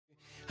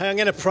Hey, I'm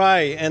going to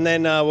pray and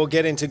then we'll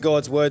get into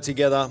God's word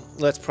together.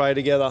 Let's pray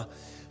together.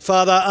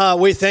 Father,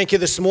 we thank you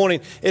this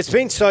morning. It's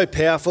been so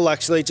powerful,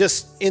 actually,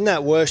 just in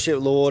that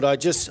worship, Lord. I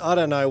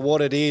don't know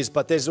what it is,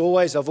 but I've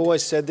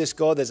always said this,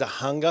 God, there's a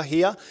hunger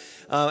here,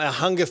 a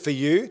hunger for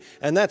you,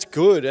 and that's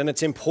good, and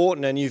it's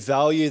important, and you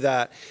value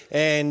that,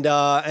 and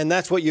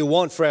that's what you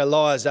want for our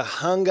lives, a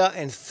hunger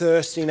and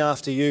thirsting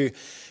after you.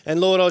 And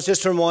Lord, I was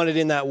just reminded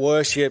in that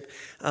worship,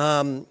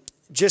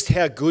 just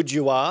how good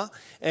you are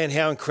and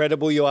how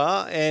incredible you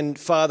are. And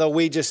Father,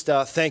 we just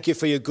thank you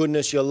for your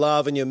goodness, your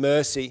love and your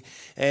mercy.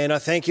 And I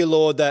thank you,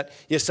 Lord, that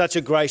you're such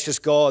a gracious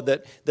God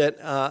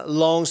that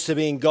longs to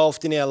be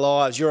engulfed in our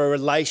lives. You're a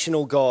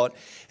relational God.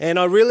 And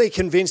I'm really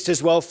convinced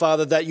as well,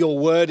 Father, that your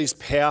word is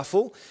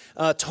powerful.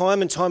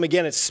 Time and time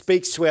again, it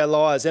speaks to our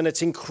lives and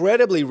it's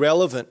incredibly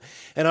relevant.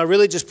 And I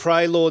really just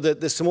pray, Lord,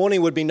 that this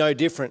morning would be no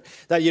different,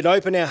 that you'd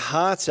open our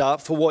hearts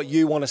up for what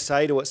you want to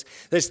say to us.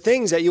 There's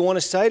things that you want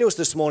to say to us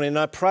this morning, and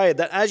I pray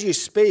that as you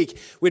speak,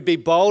 we'd be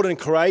bold and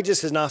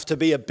courageous enough to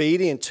be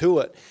obedient to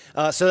it,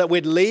 so that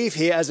we'd leave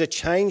here as a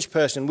changed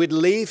person. We'd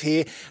leave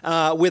here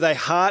with a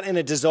heart and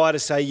a desire to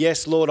say,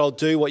 yes, Lord, I'll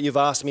do what you've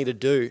asked me to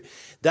do.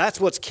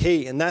 That's what's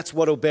key, and that's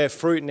what will bear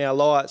fruit in our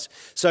lives.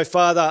 So,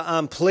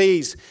 Father,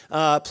 please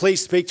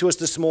speak to us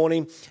this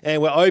morning,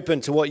 and we're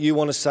open to what you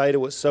want to say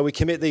to us. So we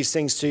commit these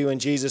things to you in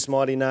Jesus'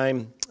 mighty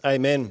name.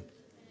 Amen.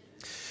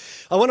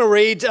 I want to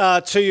read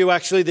to you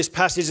actually this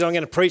passage that I'm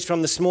going to preach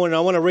from this morning.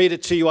 I want to read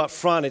it to you up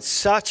front. It's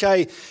such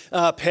a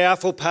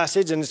powerful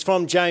passage, and it's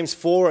from James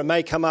 4. It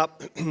may come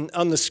up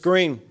on the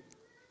screen.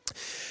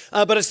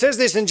 But it says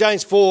this in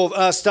James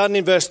 4, starting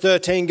in verse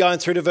 13, going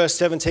through to verse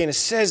 17. It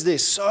says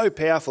this, so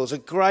powerful. It's a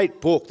great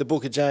book, the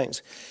book of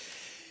James.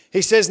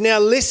 He says, now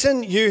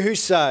listen you who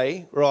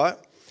say, right?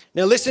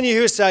 Now listen you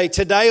who say,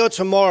 today or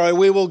tomorrow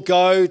we will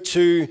go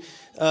to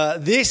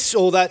this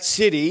or that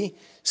city,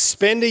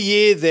 spend a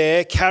year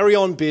there, carry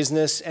on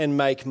business and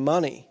make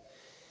money.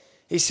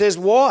 He says,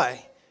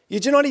 why? You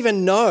do not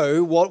even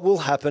know what will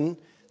happen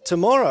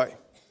tomorrow.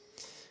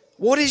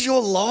 What is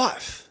your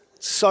life?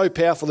 So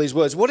powerful, these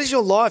words. What is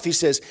your life? He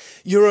says,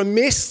 you're a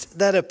mist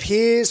that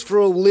appears for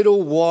a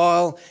little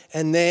while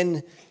and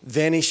then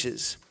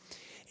vanishes.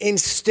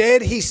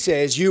 Instead, he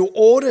says, you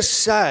ought to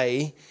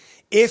say,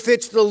 if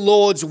it's the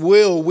Lord's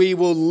will, we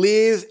will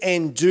live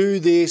and do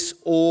this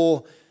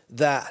or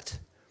that.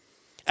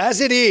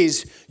 As it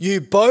is,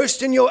 you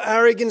boast in your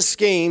arrogant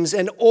schemes,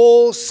 and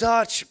all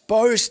such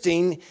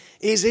boasting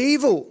is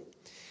evil.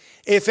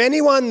 If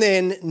anyone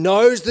then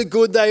knows the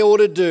good they ought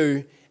to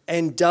do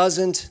and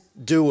doesn't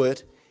do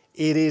it,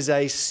 it is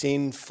a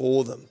sin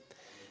for them.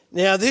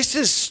 Now, this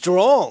is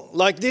strong.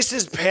 Like, this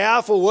is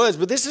powerful words,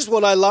 but this is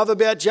what I love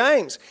about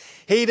James.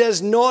 He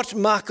does not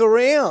muck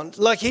around.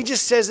 Like, he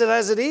just says it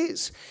as it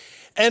is.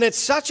 And it's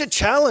such a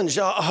challenge,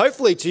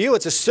 hopefully to you.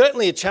 It's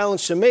certainly a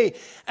challenge to me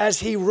as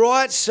he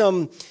writes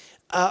some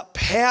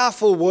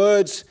powerful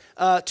words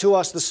to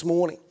us this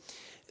morning.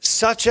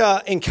 Such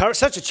a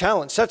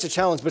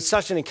challenge, but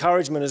such an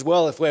encouragement as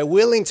well if we're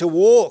willing to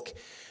walk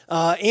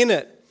in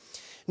it.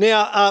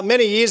 Now,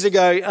 many years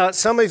ago,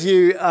 some of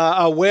you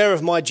are aware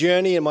of my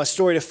journey and my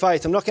story to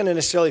faith. I'm not going to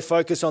necessarily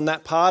focus on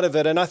that part of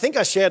it. And I think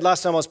I shared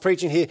last time I was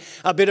preaching here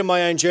a bit of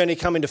my own journey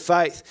coming to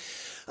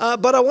faith.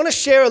 But I want to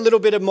share a little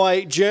bit of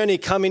my journey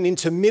coming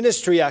into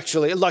ministry,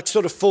 actually, like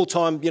sort of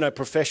full-time,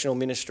 professional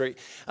ministry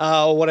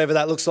or whatever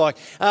that looks like.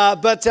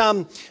 But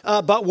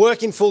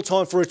working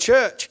full-time for a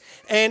church.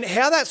 And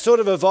how that sort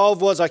of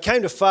evolved was I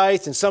came to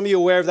faith, and some of you are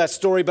aware of that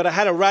story, but I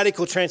had a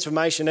radical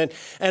transformation.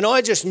 And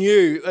I just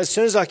knew as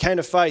soon as I came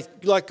to faith,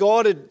 like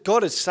God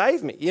had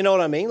saved me. You know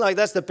what I mean? Like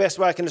that's the best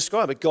way I can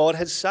describe it. God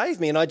had saved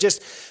me. And I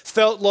just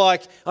felt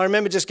like, I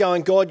remember just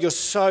going, God, you're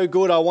so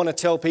good. I want to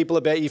tell people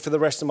about you for the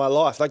rest of my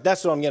life. Like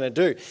that's what I'm going to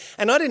do.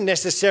 And I didn't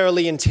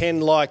necessarily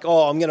intend like,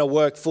 I'm going to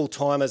work full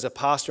time as a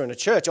pastor in a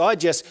church. I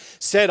just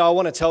said, I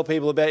want to tell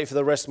people about you for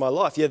the rest of my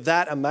life. You're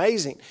that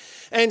amazing.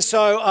 And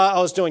so I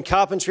was doing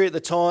carpentry at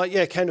the time.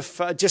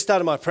 Just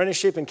started my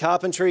apprenticeship in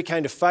carpentry,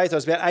 came to faith. I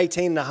was about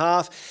 18 and a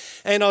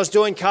half, and I was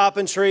doing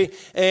carpentry,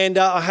 and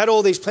I had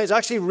all these plans. I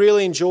actually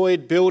really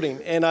enjoyed building,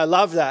 and I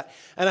loved that.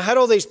 And I had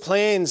all these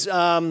plans.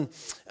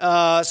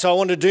 So I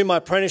wanted to do my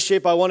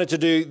apprenticeship. I wanted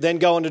to then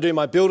go on to do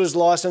my builder's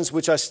license,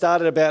 which I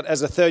started about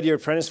as a third-year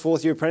apprentice,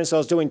 fourth-year apprentice. I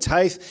was doing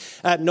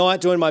TAFE at night,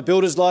 doing my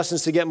builder's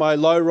license to get my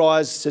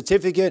low-rise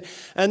certificate.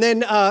 And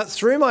then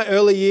through my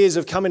early years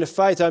of coming to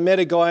faith, I met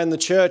a guy in the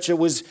church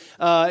that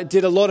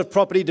did a lot of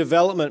property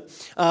development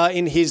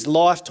in his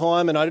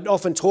lifetime, and I'd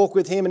often talk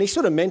with him, and he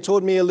sort of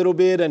mentored me a little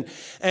bit,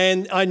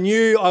 and I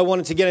knew I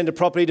wanted to get into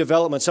property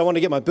development. So I wanted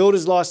to get my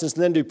builder's license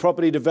and then do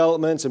property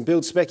developments and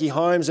build specky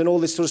homes and all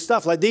this sort of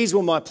stuff. Like these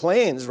were my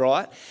plans,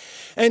 right?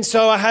 And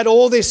so I had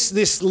all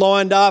this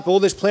lined up, all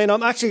this planned.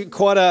 I'm actually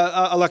quite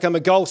I'm a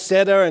goal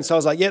setter, and so I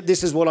was like, yep,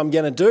 this is what I'm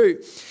going to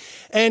do.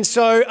 And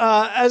so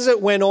as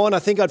it went on, I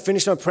think I'd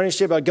finished my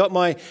apprenticeship, I got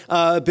my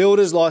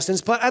builder's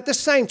license, but at the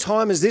same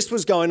time as this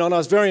was going on, I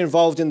was very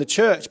involved in the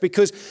church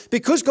because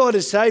God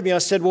had saved me. I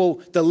said,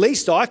 well, the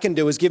least I can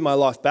do is give my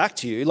life back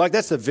to you. Like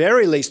that's the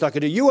very least I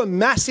could do. You were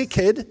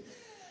massacred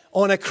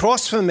on a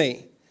cross for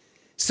me.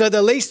 So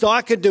the least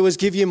I could do is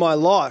give you my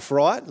life,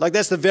 right? Like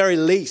that's the very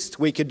least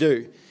we could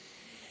do.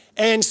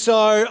 And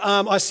so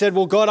I said,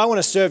 well, God, I want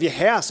to serve your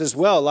house as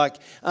well.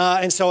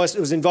 And so I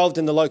was involved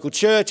in the local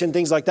church and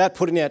things like that,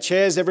 putting out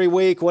chairs every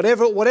week,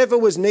 whatever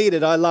was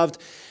needed. I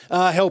loved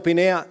helping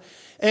out.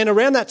 And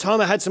around that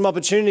time, I had some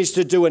opportunities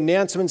to do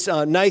announcements.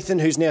 Nathan,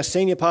 who's now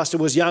senior pastor,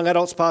 was young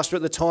adults pastor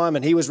at the time,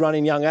 and he was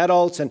running young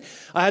adults. And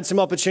I had some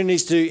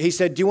opportunities he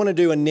said, do you want to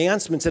do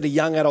announcements at a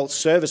young adult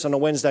service on a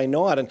Wednesday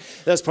night? And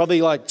there's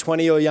probably like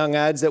 20 or young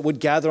ads that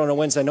would gather on a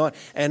Wednesday night.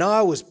 And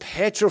I was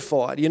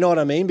petrified, you know what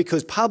I mean?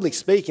 Because public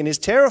speaking is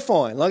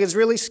terrifying. Like it's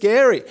really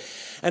scary.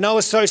 And I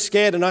was so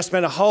scared, and I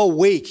spent a whole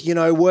week,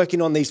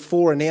 working on these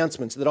 4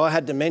 announcements that I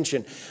had to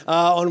mention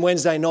on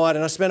Wednesday night.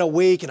 And I spent a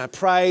week and I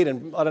prayed,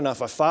 and I don't know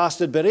if I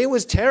fasted, but it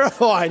was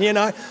terrifying,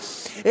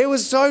 It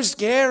was so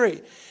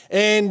scary.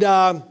 And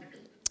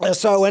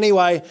so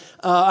anyway,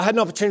 I had an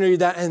opportunity to do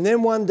that. And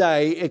then one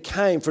day it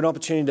came for an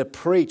opportunity to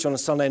preach on a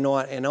Sunday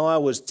night, and I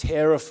was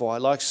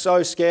terrified, like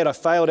so scared. I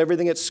failed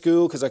everything at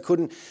school because I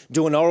couldn't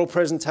do an oral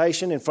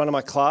presentation in front of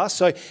my class.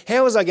 So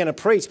how was I going to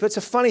preach? But it's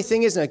a funny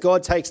thing, isn't it?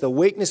 God takes the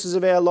weaknesses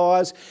of our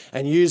lives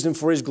and uses them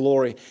for his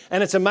glory.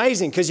 And it's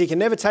amazing because you can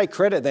never take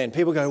credit then.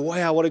 People go,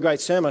 wow, what a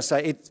great sermon. I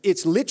say,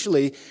 it's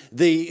literally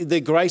the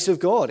grace of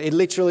God. It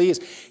literally is.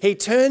 He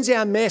turns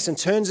our mess and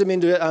turns them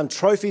into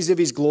trophies of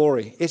his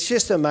glory. It's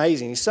just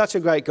amazing. He's such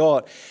a great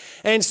God.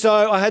 And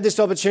so I had this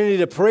opportunity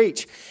to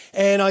preach,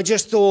 and I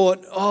just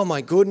thought, oh my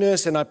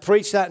goodness, and I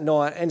preached that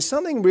night, and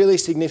something really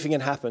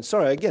significant happened.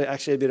 Sorry, I get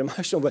actually a bit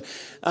emotional, but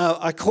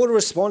I caught a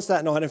response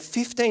that night, and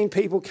 15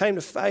 people came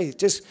to faith.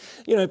 Just,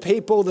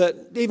 people that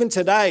even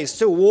today are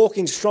still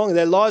walking strong.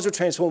 Their lives were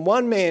transformed.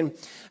 One man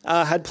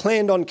had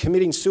planned on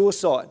committing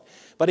suicide,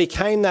 but he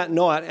came that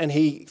night and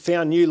he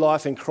found new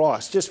life in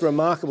Christ. Just a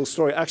remarkable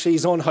story. Actually,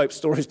 he's on Hope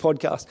Stories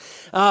podcast.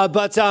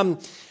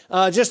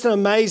 Just an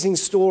amazing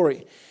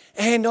story.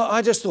 And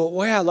I just thought,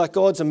 wow, like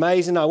God's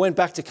amazing. I went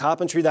back to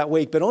carpentry that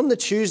week. But on the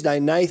Tuesday,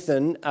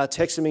 Nathan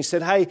texted me and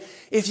said, hey,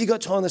 if you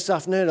got time this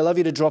afternoon, I'd love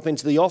you to drop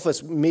into the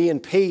office. Me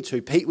and Pete,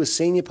 who Pete was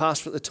senior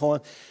pastor at the time,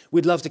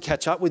 we'd love to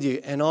catch up with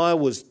you. And I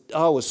was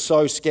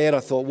so scared.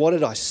 I thought, what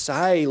did I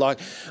say? Like,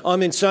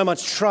 I'm in so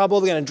much trouble.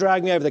 They're going to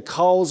drag me over the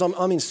coals.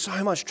 I'm in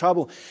so much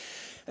trouble.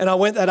 And I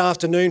went that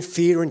afternoon,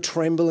 fear and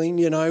trembling,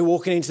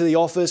 walking into the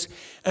office,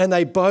 and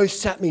they both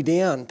sat me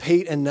down,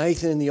 Pete and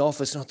Nathan, in the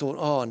office. And I thought,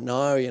 oh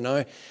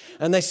no,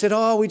 And they said,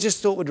 oh, we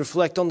just thought we'd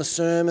reflect on the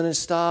sermon and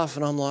stuff.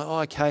 And I'm like, oh,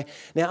 okay.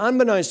 Now,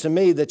 unbeknownst to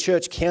me, the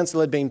church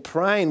council had been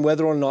praying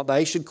whether or not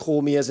they should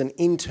call me as an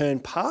intern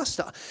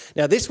pastor.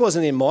 Now, this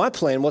wasn't in my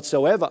plan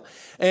whatsoever.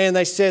 And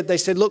they said,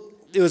 look,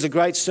 it was a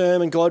great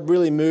sermon. God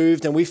really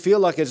moved, and we feel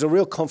like it's a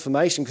real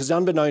confirmation because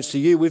unbeknownst to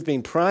you, we've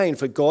been praying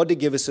for God to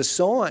give us a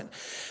sign,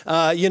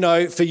 for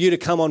you to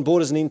come on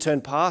board as an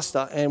intern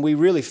pastor. And we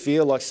really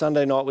feel like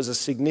Sunday night was a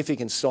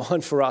significant sign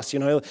for us,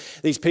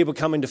 these people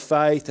coming to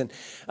faith. And,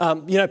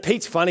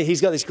 Pete's funny. He's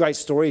got this great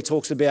story. He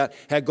talks about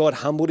how God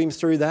humbled him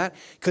through that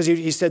because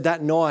he said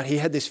that night he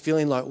had this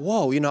feeling like,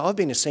 whoa, I've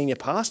been a senior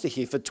pastor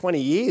here for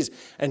 20 years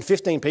and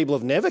 15 people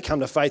have never come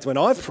to faith when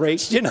I've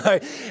preached,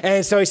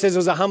 And so he says it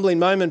was a humbling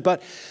moment,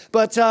 But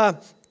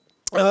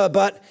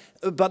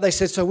they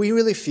said, so we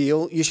really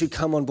feel you should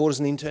come on board as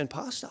an intern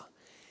pastor.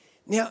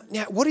 Now,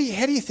 how do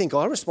you think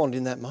I responded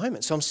in that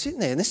moment? So I'm sitting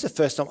there, and this is the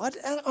first time,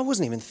 I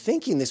wasn't even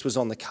thinking this was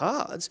on the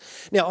cards.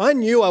 Now, I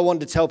knew I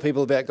wanted to tell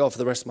people about God for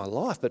the rest of my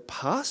life, but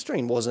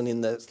pastoring wasn't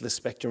in the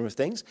spectrum of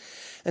things.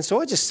 And so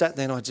I just sat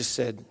there and I just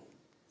said,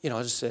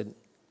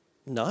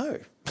 no,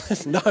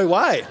 no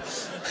way.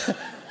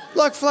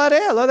 Like flat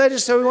out. Like they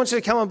just said, we want you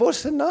to come on board. I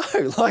said, no,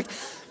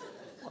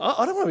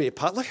 I don't want to be a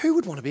pastor. Like, who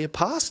would want to be a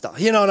pastor?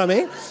 You know what I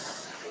mean?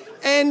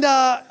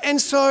 And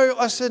so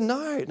I said,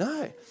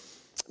 no.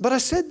 But I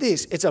said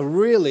this. It's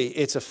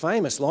a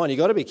famous line. You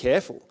got to be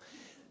careful.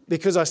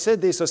 Because I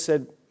said this,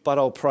 but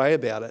I'll pray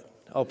about it.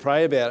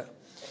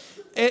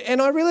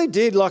 And I really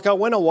did. Like, I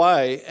went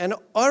away, and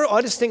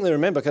I distinctly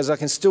remember, because I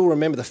can still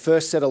remember the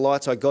first set of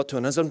lights I got to,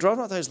 and as I'm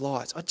driving up those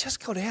lights, I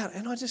just got out,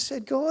 and I just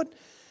said, God,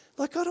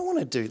 like, I don't want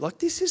to do, like,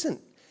 this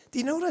isn't, do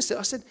you know what I said?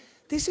 I said,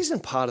 this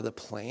isn't part of the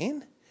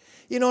plan.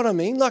 You know what I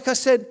mean? Like I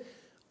said,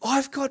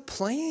 I've got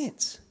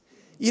plans.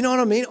 You know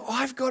what I mean?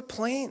 I've got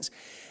plans.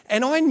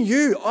 And I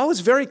knew, I was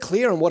very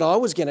clear on what I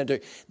was going to do.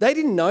 They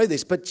didn't know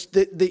this, but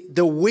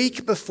the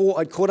week before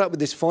I'd caught up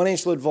with this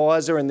financial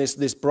advisor and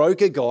this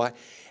broker guy,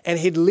 and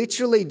we'd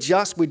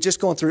just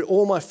gone through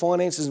all my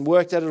finances and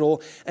worked at it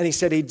all, and he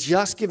said he'd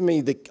just given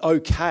me the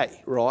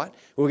okay, right?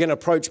 We were going to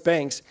approach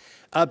banks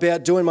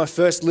about doing my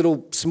first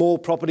little small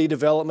property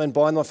development,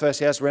 buying my first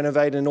house,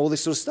 renovating and all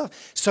this sort of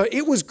stuff. So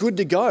it was good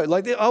to go.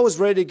 Like, I was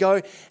ready to go.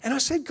 And I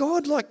said,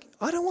 God, like,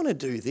 I don't want to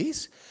do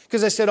this.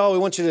 Because they said, oh, we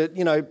want you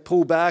to,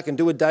 pull back and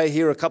do a day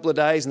here, a couple of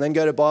days, and then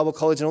go to Bible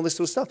college and all this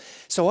sort of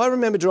stuff. So I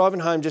remember driving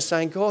home just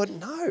saying, God,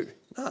 no.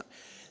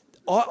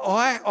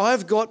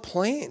 I've got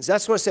plans.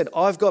 That's what I said.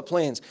 I've got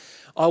plans.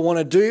 I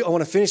want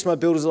to finish my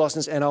builder's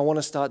license and I want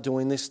to start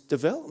doing this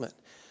development.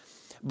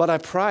 But I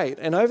prayed.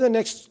 And over the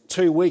next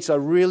 2 weeks, I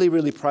really,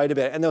 really prayed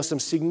about it. And there were some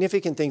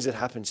significant things that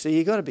happened. So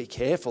you've got to be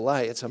careful,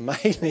 eh? It's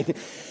amazing.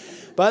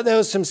 But there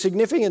were some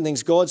significant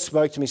things. God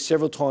spoke to me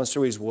several times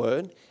through his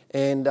word.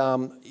 And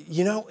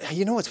you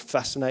know what's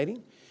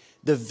fascinating?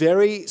 The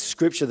very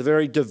scripture, the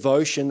very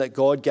devotion that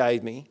God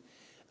gave me,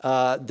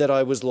 that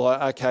I was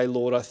like, okay,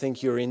 Lord, I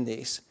think you're in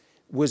this,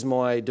 was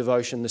my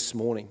devotion this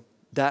morning.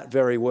 That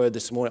very word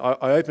this morning.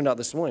 I opened up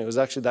this morning. It was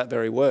actually that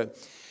very word.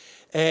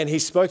 And he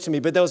spoke to me.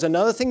 But there was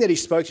another thing that he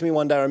spoke to me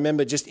one day, I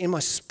remember, just in my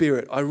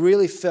spirit. I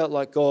really felt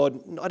like God,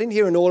 I didn't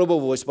hear an audible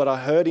voice, but I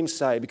heard him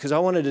say, because I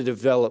wanted to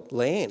develop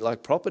land,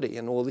 like property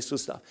and all this sort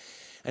of stuff.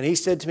 And he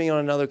said to me on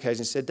another occasion,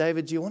 he said,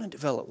 David, do you want to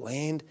develop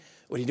land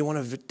or do you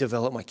want to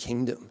develop my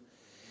kingdom?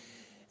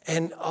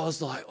 And I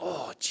was like,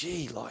 oh,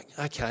 gee, like,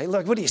 okay,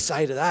 like, what do you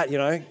say to that, you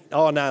know?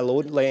 Oh, no,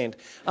 Lord, land.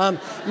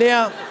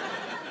 Now,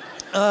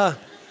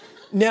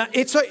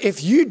 it's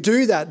if you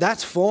do that,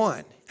 that's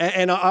fine.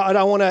 And I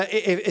don't want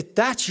to, if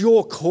that's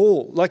your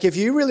call. Like if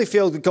you really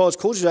feel that God's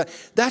called you to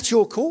that, that's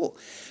your call.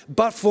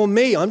 But for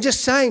me, I'm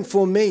just saying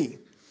for me,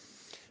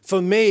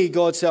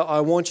 God said,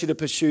 I want you to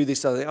pursue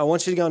this other thing. I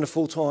want you to go into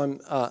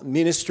full-time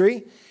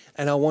ministry.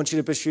 And I want you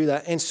to pursue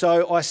that. And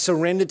so I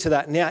surrendered to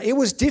that. Now, it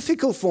was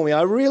difficult for me.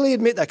 I really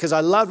admit that because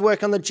I loved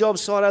working on the job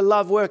site. I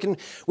love working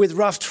with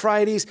rough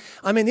tradies.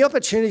 I mean, the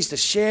opportunities to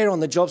share on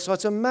the job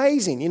site's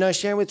amazing. You know,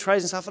 sharing with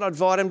trades and stuff. And I'd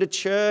invite them to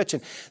church.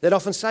 And they'd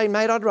often say,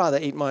 mate, I'd rather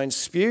eat my own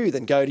spew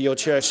than go to your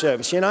church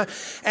service, you know.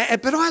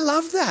 But I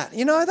love that.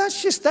 You know,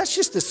 that's just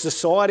the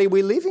society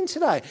we live in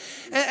today.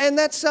 And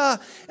that's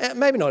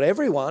maybe not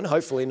everyone,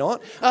 hopefully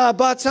not.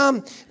 But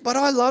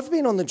I love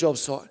being on the job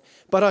site.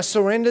 But I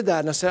surrendered that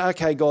and I said,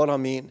 okay, God,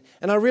 I'm in.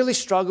 And I really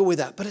struggle with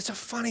that. But it's a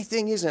funny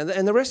thing, isn't it?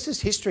 And the rest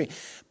is history.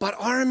 But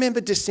I remember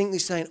distinctly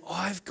saying,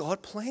 I've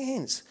got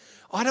plans.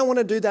 I don't want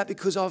to do that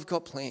because I've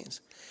got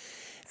plans.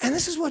 And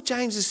this is what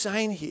James is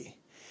saying here.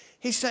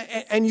 He's saying,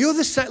 and you're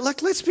the same,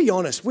 like, let's be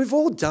honest, we've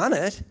all done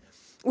it.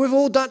 We've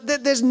all done,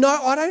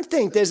 I don't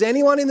think there's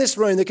anyone in this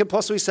room that could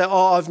possibly say,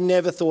 oh, I've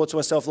never thought to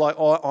myself like,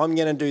 oh, I'm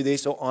going to do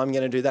this or I'm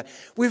going to do that.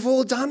 We've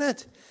all done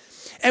it.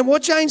 And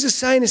what James is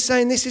saying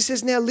this. He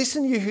says, now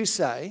listen, you who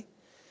say,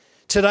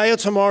 today or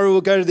tomorrow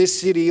we'll go to this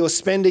city or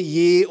spend a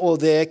year or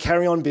there,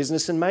 carry on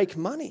business and make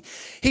money.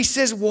 He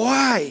says,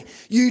 why?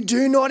 You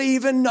do not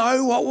even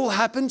know what will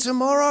happen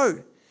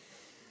tomorrow.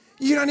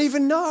 You don't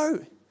even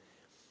know.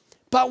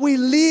 But we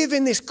live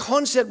in this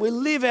concept, we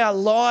live our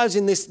lives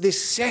in this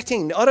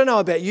setting. I don't know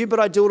about you, but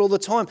I do it all the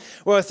time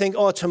where I think,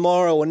 oh,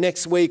 tomorrow or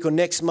next week or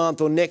next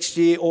month or next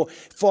year or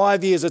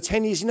 5 years or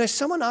 10 years. You know,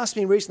 someone asked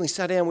me recently,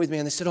 sat down with me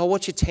and they said, oh,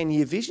 what's your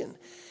 10-year vision?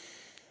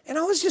 And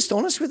I was just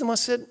honest with them. I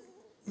said,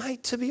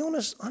 mate, to be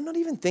honest, I'm not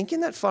even thinking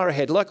that far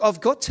ahead. Like I've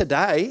got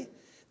today,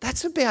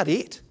 that's about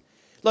it.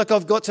 Like I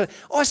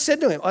said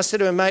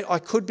to him, mate, I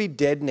could be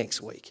dead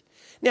next week.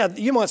 Now,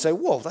 you might say,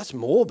 whoa, that's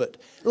morbid.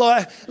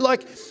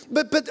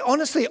 But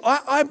honestly,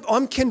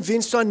 I'm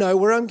convinced I know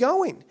where I'm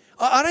going.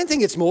 I don't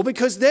think it's morbid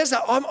because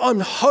I'm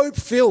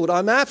hope-filled.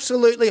 I'm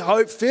absolutely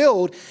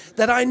hope-filled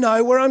that I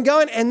know where I'm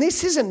going. And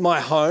this isn't my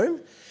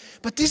home,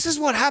 but this is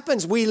what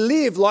happens. We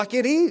live like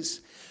it is.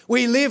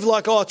 We live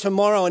like, oh,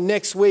 tomorrow and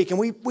next week, and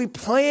we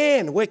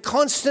plan. We're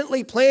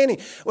constantly planning,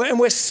 and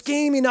we're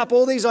scheming up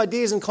all these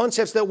ideas and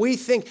concepts that we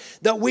think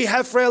that we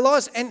have for our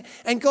lives. And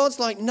God's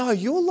like, no,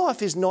 your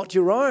life is not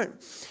your own.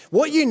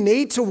 What you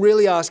need to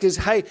really ask is,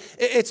 hey,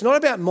 it's not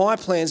about my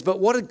plans, but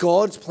what are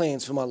God's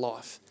plans for my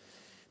life?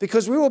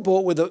 Because we were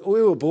bought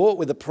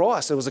with a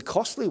price. It was a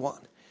costly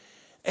one.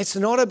 It's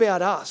not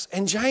about us.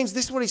 And James,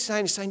 this is what he's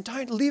saying. He's saying,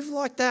 don't live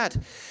like that.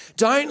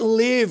 Don't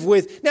live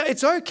with... Now,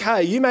 it's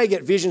okay. You may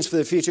get visions for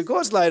the future.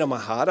 God's laid on my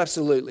heart,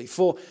 absolutely,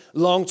 for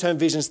long-term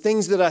visions,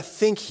 things that I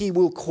think he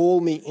will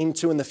call me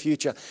into in the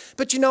future.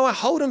 But, you know, I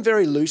hold them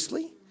very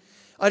loosely.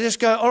 I just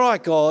go, all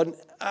right, God,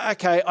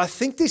 okay, I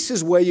think this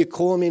is where you're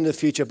calling me into the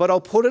future, but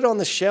I'll put it on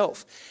the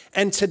shelf.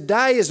 And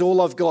today is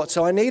all I've got.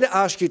 So I need to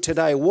ask you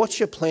today, what's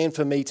your plan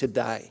for me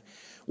today?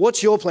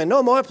 What's your plan?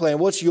 Not my plan.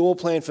 What's your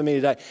plan for me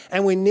today?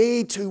 And we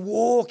need to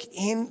walk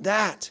in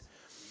that.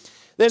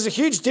 There's a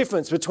huge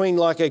difference between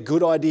like a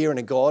good idea and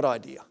a God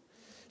idea.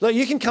 Like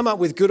you can come up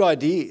with good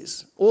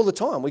ideas all the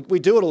time. We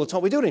do it all the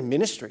time. We do it in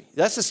ministry.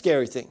 That's the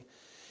scary thing.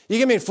 You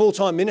can be in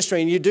full-time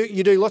ministry and you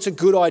do lots of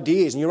good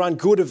ideas and you run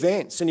good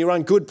events and you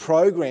run good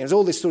programs,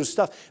 all this sort of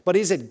stuff. But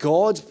is it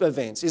God's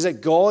events? Is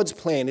it God's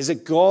plan? Is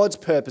it God's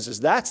purposes?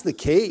 That's the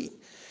key.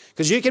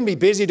 Because you can be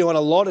busy doing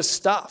a lot of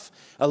stuff,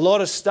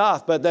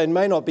 but they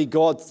may not be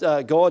God's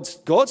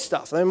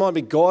stuff. They might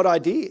be God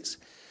ideas.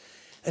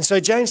 And so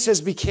James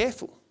says, be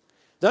careful.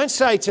 Don't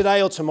say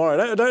today or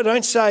tomorrow.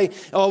 Don't say,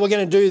 oh, we're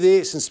going to do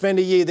this and spend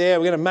a year there.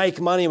 We're going to make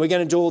money. We're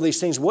going to do all these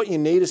things. What you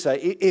need to say,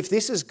 if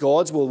this is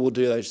God's will, we'll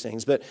do those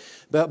things. But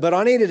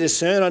I need to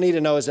discern. I need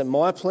to know, is it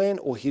my plan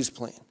or his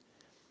plan?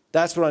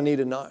 That's what I need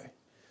to know.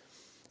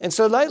 And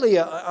so lately,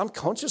 I'm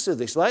conscious of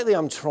this. Lately,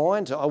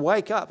 I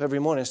wake up every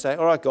morning and say,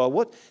 all right, God,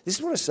 this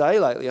is what I say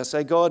lately. I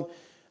say, God,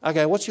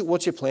 okay, what's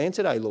your plan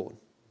today, Lord?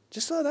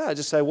 Just like that.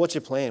 Just say, what's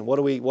your plan? What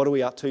are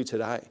we up to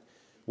today?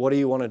 What do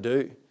you want to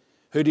do?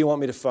 Who do you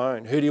want me to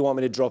phone? Who do you want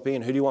me to drop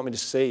in? Who do you want me to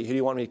see? Who do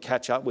you want me to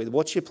catch up with?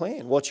 What's your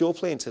plan? What's your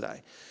plan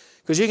today?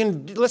 Because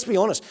let's be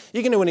honest,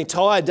 you can do an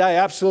entire day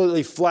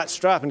absolutely flat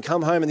strap and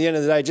come home at the end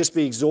of the day just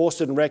be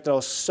exhausted and wrecked. I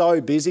was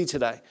so busy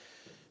today.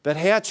 But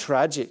how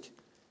tragic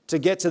to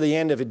get to the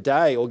end of a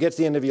day or get to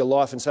the end of your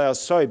life and say, I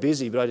was so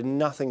busy, but I did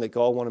nothing that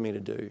God wanted me to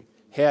do.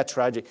 How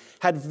tragic.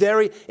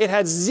 It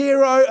had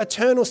zero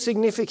eternal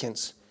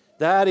significance.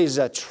 That is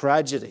a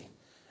tragedy,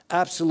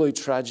 absolute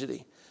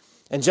tragedy.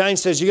 And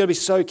James says, you've got to be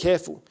so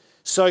careful.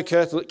 So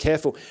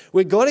careful.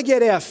 We've got to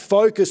get our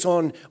focus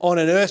on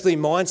an earthly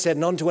mindset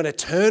and onto an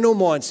eternal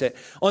mindset,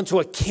 onto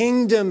a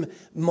kingdom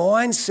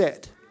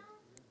mindset.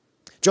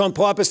 John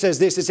Piper says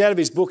this. It's out of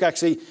his book,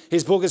 actually.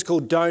 His book is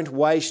called Don't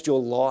Waste Your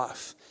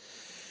Life.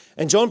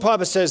 And John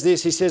Piper says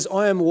this. He says,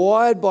 I am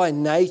wired by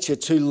nature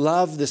to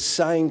love the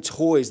same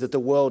toys that the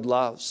world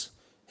loves.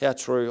 How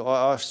true.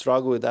 I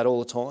struggle with that all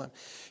the time.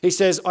 He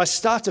says, I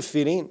start to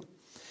fit in.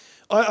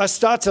 I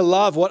start to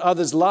love what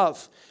others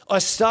love. I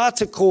start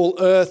to call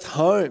earth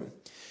home.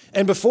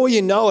 And before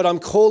you know it, I'm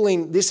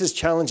calling, this is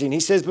challenging. He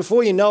says,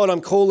 before you know it,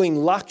 I'm calling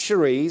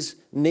luxuries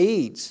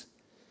needs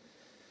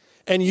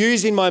and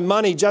using my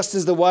money just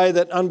as the way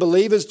that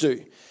unbelievers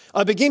do.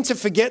 I begin to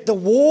forget the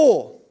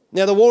war.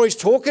 Now, the war he's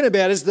talking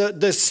about is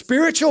the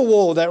spiritual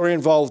war that we're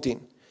involved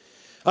in.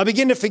 I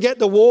begin to forget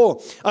the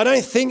war. I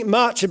don't think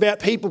much about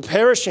people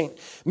perishing.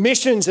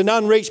 Missions and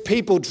unreached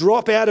people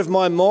drop out of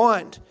my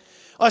mind.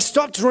 I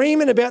stop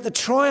dreaming about the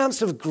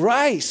triumphs of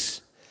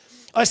grace.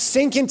 I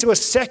sink into a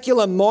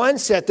secular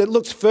mindset that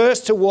looks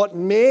first to what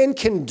man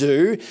can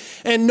do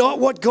and not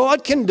what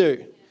God can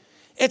do.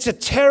 It's a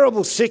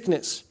terrible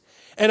sickness.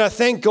 And I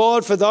thank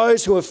God for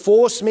those who have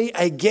forced me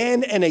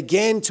again and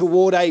again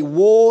toward a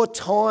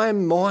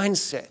wartime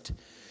mindset.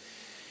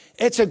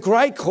 It's a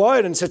great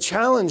quote and it's a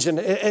challenge, and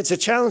it's a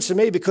challenge to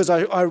me because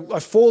I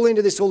fall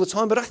into this all the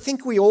time, but I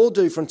think we all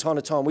do from time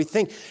to time. We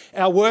think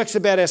our work's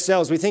about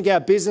ourselves. We think our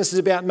business is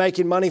about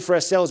making money for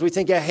ourselves. We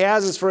think our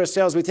houses for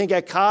ourselves. We think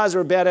our cars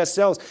are about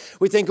ourselves.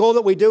 We think all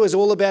that we do is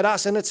all about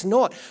us, and it's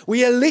not.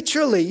 We are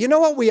literally, you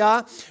know what we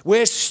are?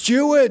 We're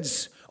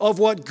stewards of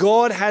what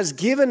God has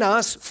given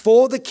us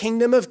for the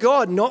kingdom of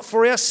God, not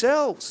for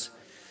ourselves.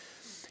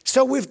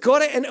 So we've got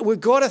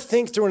to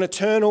think through an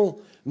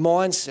eternal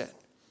mindset.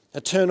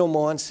 Eternal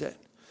mindset.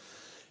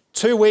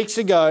 2 weeks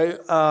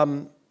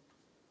ago,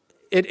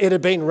 it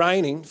had been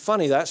raining.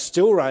 Funny that,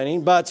 still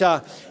raining, but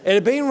it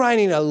had been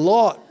raining a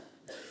lot.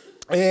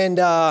 And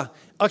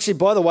actually,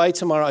 by the way,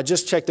 tomorrow, I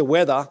just checked the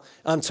weather.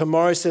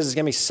 Tomorrow says it's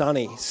going to be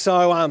sunny.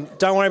 So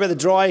don't worry about the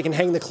dry. You can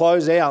hang the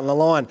clothes out on the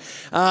line.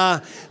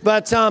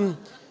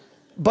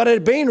 But it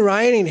had been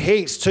raining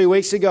heaps 2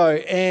 weeks ago,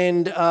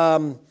 and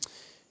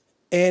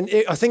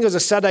I think it was a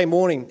Saturday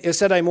morning. It was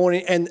Saturday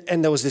morning, and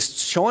there was this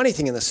shiny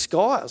thing in the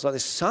sky. It was like the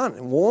sun.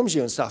 It warms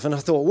you and stuff. And I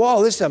thought,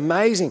 wow, this is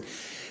amazing.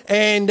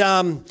 And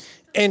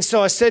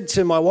so I said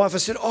to my wife, I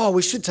said, oh,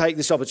 we should take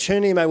this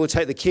opportunity. Maybe we'll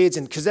take the kids,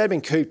 and because they'd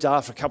been cooped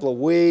up for a couple of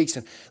weeks,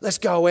 and let's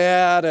go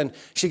out. And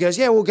she goes,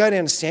 yeah, we'll go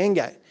down to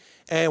Sandgate.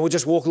 And we'll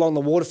just walk along the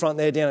waterfront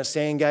there down at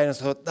Sandgate. And I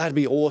thought, that'd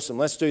be awesome.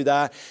 Let's do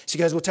that. She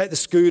goes, we'll take the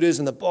scooters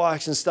and the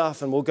bikes and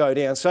stuff and we'll go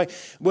down. So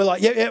we're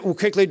like, yeah, we'll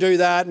quickly do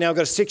that. Now I've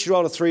got a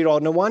 6-year-old, a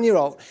 3-year-old and a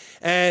 1-year-old.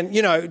 And,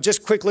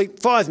 just quickly,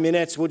 5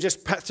 minutes, we'll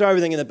just throw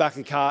everything in the back of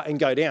the car and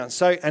go down.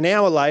 So an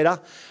hour later,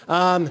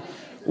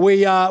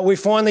 we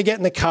finally get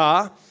in the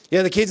car,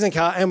 the kids in the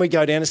car, and we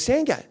go down to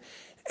Sandgate.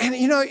 And,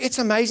 it's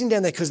amazing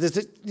down there because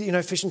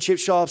there's, fish and chip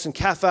shops and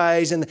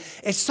cafes, and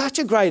it's such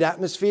a great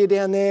atmosphere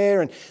down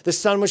there, and the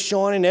sun was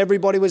shining,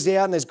 everybody was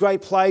out, and there's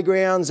great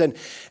playgrounds, and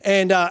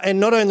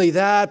not only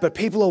that, but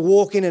people are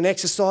walking and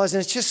exercising.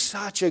 It's just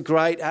such a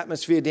great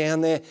atmosphere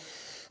down there.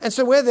 And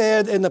so we're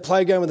there in the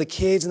playground with the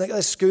kids, and they got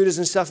their scooters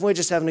and stuff, and we're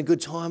just having a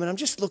good time, and I'm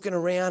just looking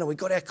around, and we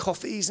got our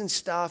coffees and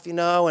stuff,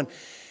 and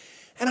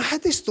I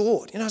had this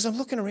thought, as I'm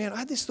looking around, I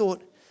had this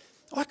thought,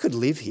 I could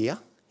live here,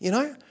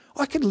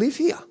 I could live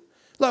here.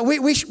 Like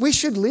we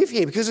should live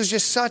here because it's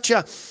just such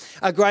a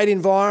great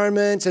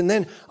environment. And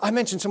then I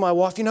mentioned to my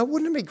wife,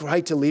 wouldn't it be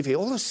great to live here?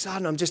 All of a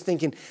sudden I'm just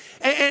thinking,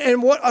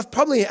 and what I've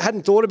probably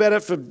hadn't thought about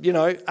it for,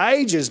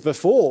 ages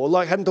before,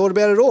 hadn't thought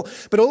about it at all.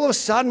 But all of a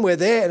sudden we're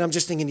there and I'm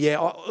just thinking,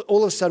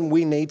 all of a sudden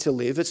we need to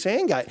live at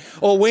Sandgate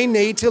or we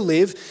need to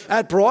live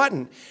at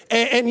Brighton.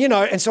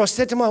 And so I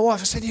said to my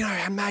wife, I said,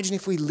 imagine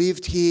if we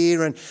lived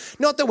here, and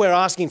not that we're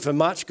asking for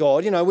much,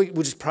 God, we'll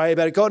just pray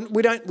about it. God,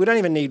 we don't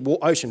even need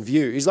ocean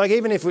views. Like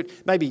even if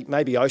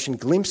maybe ocean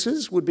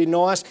glimpses would be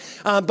nice.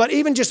 But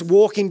even just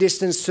walking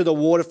distance to the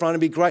waterfront would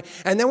be great.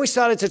 And then we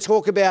started to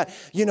talk about,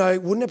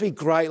 wouldn't it be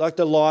great, like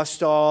the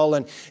lifestyle,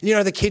 and,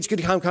 the kids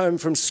could come home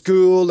from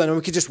school and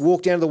we could just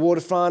walk down to the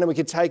waterfront and we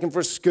could take them for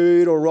a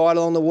scoot or ride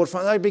along the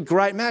waterfront. That'd be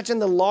great. Imagine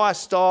the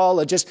lifestyle.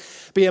 It'd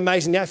just be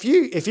amazing. Now, if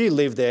you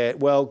live there,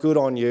 well, good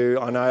on you.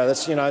 I know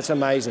that's, it's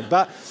amazing.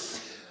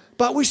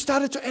 But we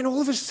started to, and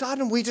all of a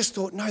sudden we just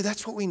thought, no,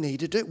 that's what we need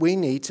to do. We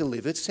need to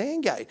live at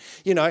Sandgate.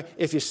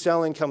 If you're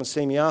selling, come and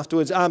see me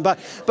afterwards.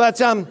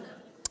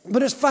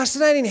 But it's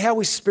fascinating how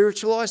we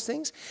spiritualize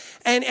things.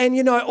 And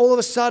you know, all of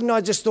a sudden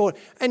I just thought,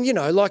 and you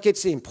know, like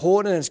it's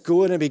important and it's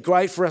good and it'd be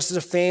great for us as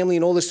a family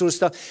and all this sort of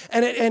stuff.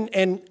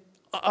 And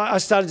I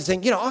started to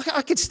think, you know,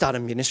 I could start a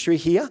ministry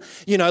here,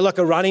 you know, like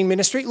a running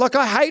ministry. Like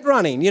I hate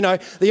running, you know.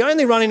 The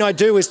only running I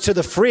do is to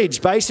the fridge,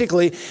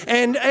 basically.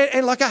 And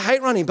like I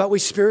hate running, but we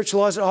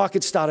spiritualize it. Oh, I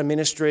could start a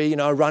ministry, you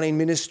know, a running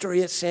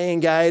ministry at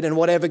Sandgate and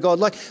whatever, God.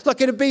 Like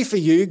it'd be for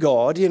you,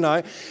 God, you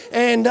know.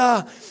 And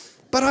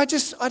but I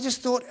just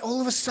thought all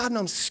of a sudden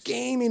I'm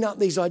scheming up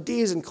these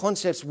ideas and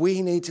concepts.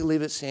 We need to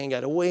live at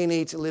Sandgate, or we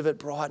need to live at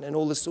Brighton and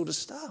all this sort of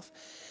stuff.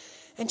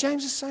 And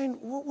James is saying,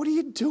 what are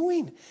you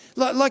doing?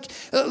 Like,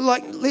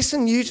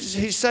 listen, you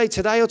say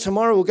today or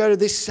tomorrow we'll go to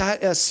this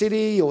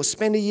city or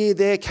spend a year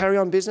there, carry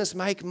on business,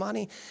 make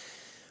money.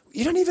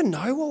 You don't even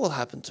know what will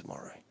happen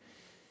tomorrow.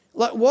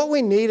 Like what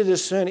we need to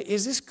discern,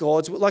 is this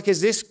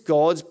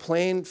God's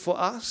plan for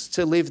us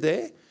to live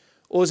there?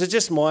 Or is it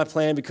just my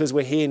plan because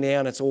we're here now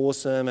and it's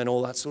awesome and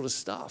all that sort of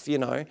stuff, you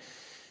know?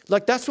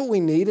 Like that's what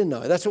we need to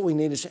know. That's what we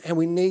need to, and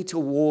we need to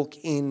walk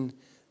in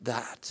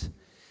that.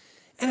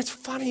 And it's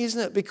funny,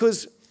 isn't it?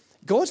 Because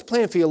God's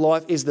plan for your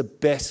life is the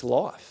best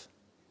life.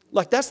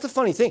 Like that's the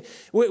funny thing.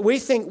 We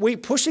think we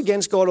push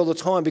against God all the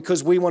time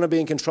because we want to be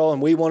in control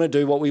and we want to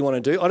do what we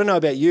want to do. I don't know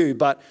about you,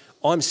 but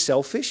I'm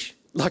selfish.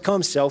 Like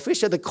I'm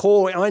selfish at the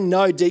core. I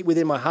know deep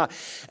within my heart.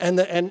 And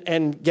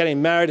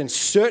getting married and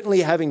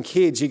certainly having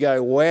kids, you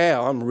go,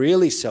 wow, I'm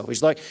really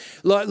selfish. Like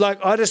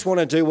I just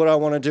want to do what I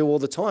want to do all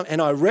the time.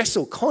 And I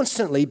wrestle,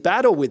 constantly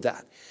battle with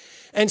that.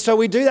 And so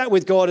we do that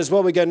with God as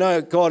well. We go,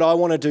 no, God, I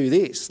want to do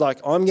this. Like,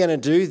 I'm going to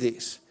do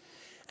this.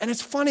 And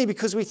it's funny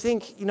because we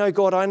think, you know,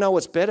 God, I know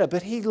what's better,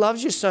 but he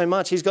loves you so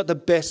much. He's got the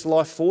best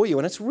life for you.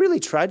 And it's really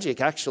tragic,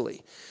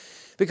 actually,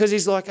 because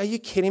he's like, are you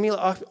kidding me?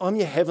 I'm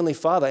your heavenly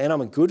Father, and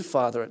I'm a good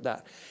father at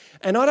that.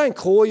 And I don't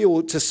call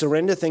you to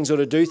surrender things or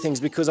to do things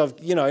because I've,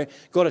 you know,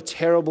 got a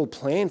terrible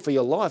plan for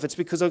your life. It's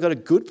because I've got a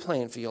good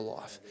plan for your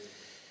life.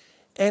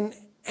 And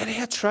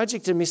how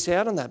tragic to miss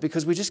out on that,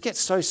 because we just get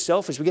so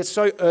selfish. We get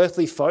so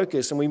earthly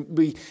focused and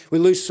we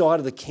lose sight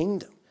of the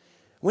kingdom.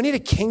 We need a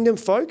kingdom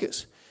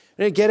focus.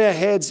 We need to get our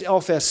heads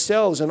off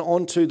ourselves and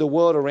onto the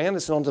world around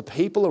us and onto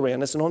people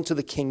around us and onto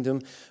the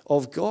kingdom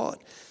of God.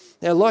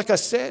 Now, like I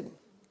said,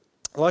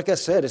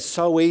 it's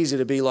so easy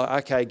to be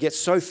like, okay, get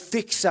so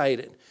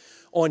fixated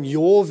on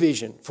your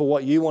vision for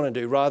what you want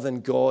to do rather than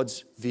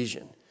God's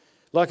vision.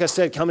 Like I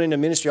said, coming into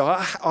ministry,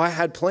 I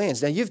had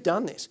plans. Now, you've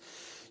done this.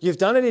 You've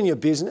done it in your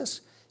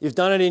business. You've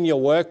done it in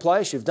your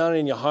workplace. You've done it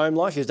in your home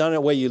life. You've done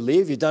it where you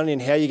live. You've done it in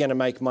how you're going to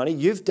make money.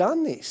 You've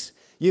done this.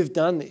 You've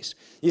done this.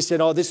 You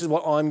said, oh, this is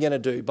what I'm going to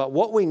do. But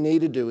what we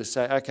need to do is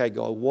say, okay,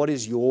 God, what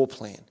is your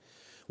plan?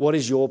 What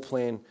is your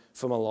plan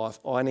for my life?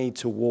 I need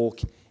to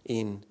walk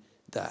in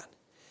that.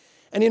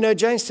 And you know,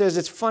 James says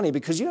it's funny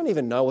because you don't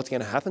even know what's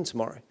going to happen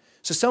tomorrow.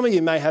 So some of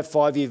you may have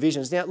 5-year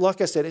visions. Now,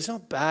 like I said, it's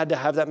not bad to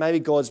have that. Maybe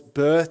God's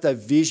birthed a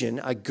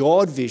vision, a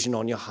God vision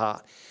on your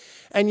heart.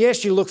 And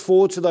yes, you look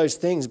forward to those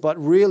things, but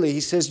really,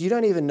 he says, you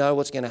don't even know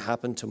what's going to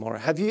happen tomorrow.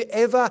 Have you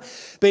ever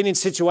been in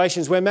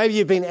situations where maybe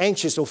you've been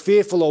anxious or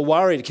fearful or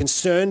worried,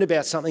 concerned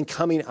about something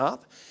coming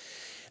up,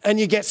 and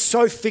you get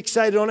so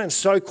fixated on it and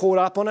so caught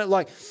up on it?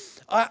 Like,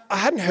 I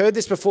hadn't heard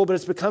this before, but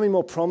it's becoming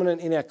more prominent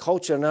in our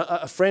culture. And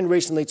a friend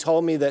recently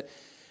told me that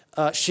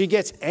she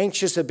gets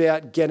anxious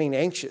about getting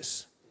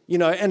anxious. You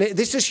know, and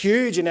this is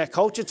huge in our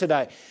culture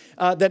today.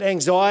 That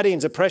anxiety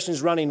and depression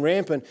is running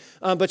rampant.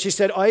 But she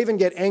said, I even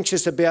get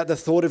anxious about the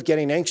thought of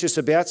getting anxious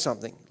about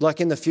something,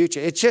 like in the future.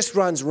 It just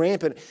runs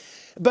rampant.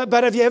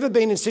 But have you ever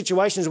been in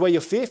situations where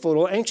you're fearful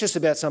or anxious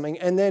about something,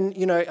 and then,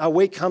 you know, a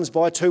week comes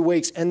by, 2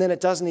 weeks, and then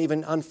it doesn't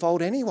even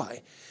unfold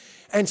anyway?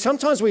 And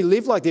sometimes we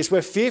live like this.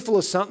 We're fearful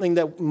of something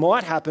that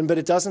might happen, but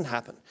it doesn't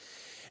happen.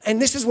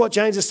 And this is what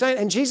James is saying.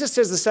 And Jesus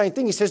says the same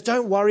thing. He says,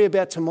 don't worry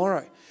about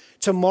tomorrow.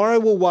 Tomorrow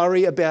will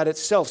worry about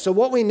itself. So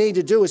what we need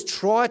to do is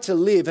try to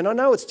live, and I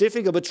know it's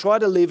difficult, but try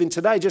to live in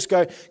today. Just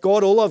go,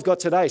 God, all I've got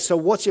today. So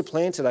what's your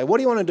plan today? What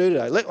do you want to do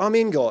today? I'm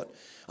in, God.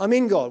 I'm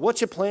in, God.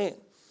 What's your plan?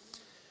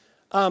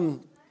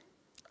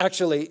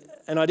 Actually,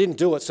 and I didn't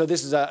do it, so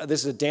this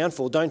is a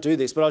downfall. Don't do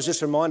this. But I was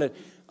just reminded,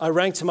 I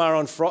rang Tamara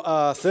on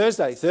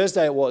Thursday.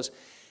 Thursday it was.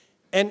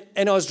 And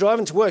I was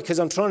driving to work because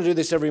I'm trying to do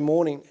this every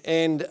morning.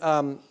 And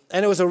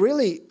it was a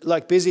really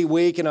busy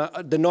week. And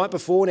the night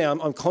before now,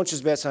 I'm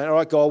conscious about saying, all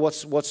right, God,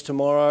 what's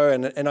tomorrow?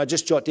 And I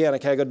just jot down,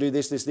 okay, I've got to do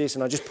this.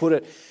 And I just put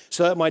it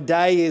so that my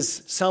day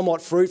is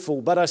somewhat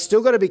fruitful. But I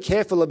still got to be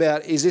careful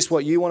about, is this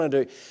what you want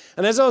to do?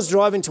 And as I was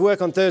driving to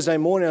work on Thursday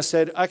morning, I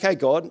said, okay,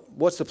 God,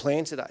 what's the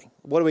plan today?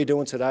 What are we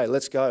doing today?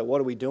 Let's go. What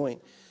are we doing?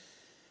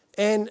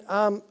 And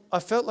I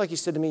felt like he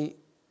said to me,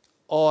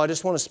 oh, I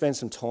just want to spend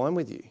some time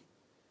with you.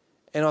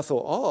 And I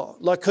thought,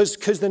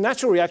 because the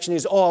natural reaction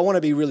is, I want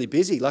to be really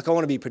busy. I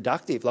want to be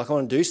productive. I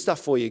want to do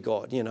stuff for you,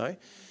 God, you know.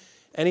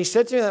 And he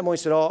said to me that morning,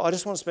 he said, I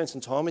just want to spend some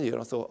time with you.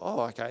 And I thought,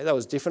 okay, that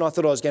was different. I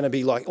thought I was going to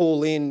be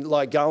all in,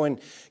 going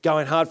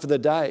hard for the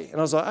day. And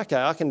I was like,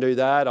 okay, I can do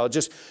that. I'll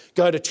just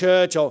go to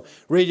church. I'll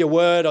read your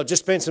word. I'll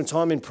just spend some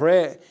time in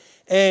prayer.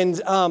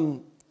 And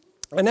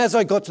And as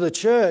I got to the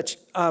church,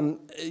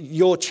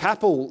 your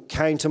chapel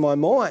came to my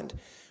mind.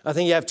 I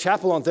think you have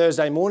chapel on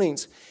Thursday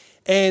mornings.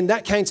 And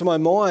that came to my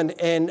mind.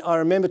 And I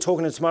remember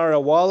talking to Tamara a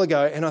while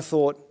ago, and I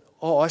thought,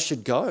 oh, I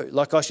should go.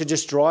 Like, I should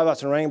just drive up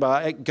to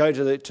Narangba, go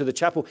to the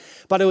chapel.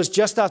 But it was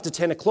just after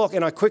 10 o'clock,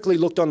 and I quickly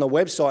looked on the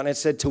website, and it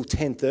said till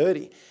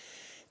 10:30.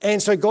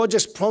 And so God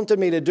just prompted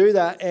me to do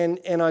that.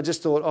 And I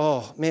just thought,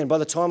 oh, man, by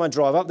the time I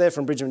drive up there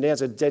from Bridgeman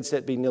Downs, it'd dead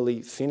set be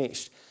nearly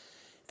finished.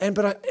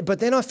 But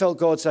then I felt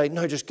God say,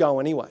 no, just go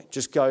anyway.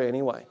 Just go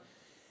anyway.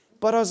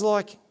 But I was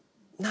like,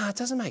 no, it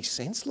doesn't make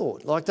sense,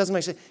 Lord. Like, it doesn't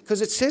make sense.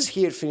 Because it says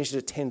here it finished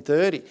at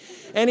 10:30.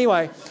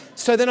 Anyway,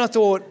 so then I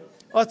thought,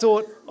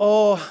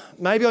 oh,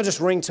 maybe I'll just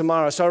ring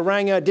tomorrow. So I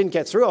rang her, didn't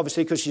get through,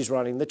 obviously, because she's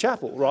running the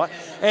chapel, right?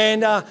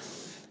 And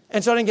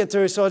so I didn't get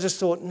through. So I just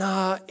thought,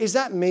 nah, is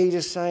that me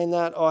just saying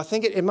that? Oh, I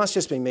think it must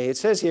just be me. It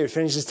says here it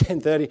finishes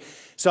 10:30,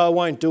 so I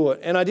won't do it.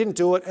 And I didn't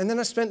do it. And then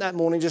I spent that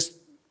morning just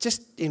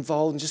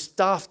involved in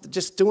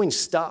just doing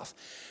stuff.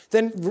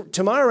 Then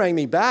Tamara rang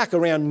me back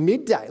around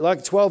midday,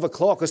 like 12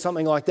 o'clock or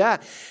something like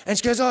that. And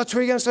she goes, oh,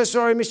 Twigg, I'm so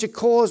sorry, I missed your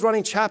call. I was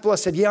running chapel. I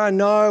said, yeah, I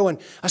know. And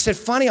I said,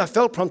 funny, I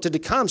felt prompted to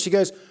come. She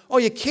goes, oh,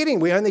 you're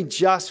kidding. We only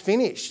just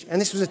finished. And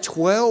this was at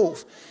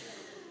 12.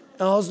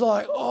 And I was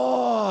like,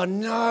 oh,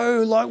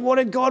 no. Like, what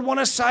did God want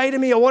to say to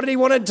me? Or what did he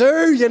want to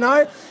do, you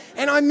know?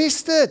 And I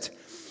missed it.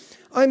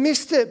 I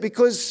missed it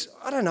because,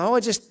 I don't know, I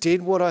just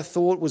did what I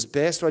thought was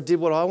best, or I did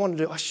what I wanted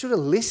to do. I should have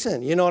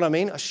listened, you know what I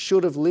mean? I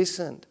should have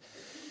listened.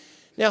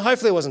 Now,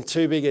 hopefully it wasn't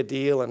too big a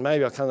deal, and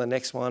maybe I'll come to the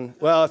next one.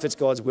 Well, if it's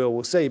God's will,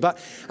 we'll see. But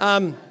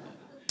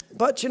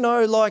you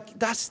know, like,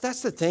 that's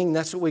the thing.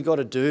 That's what we got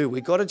to do. We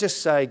got to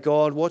just say,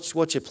 God, what's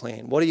your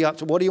plan? What are you up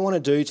to? What do you want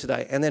to do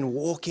today? And then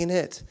walk in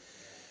it.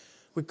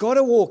 We've got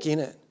to walk in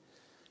it.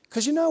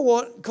 Because you know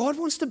what? God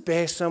wants to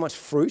bear so much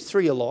fruit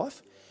through your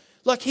life.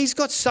 Like, he's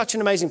got such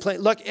an amazing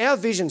plan. Like, our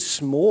vision's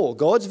small.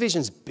 God's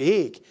vision's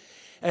big.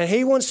 And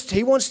he wants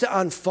to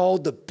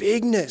unfold the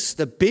bigness,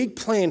 the big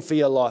plan for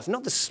your life,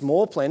 not the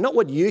small plan, not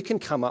what you can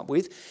come up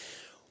with.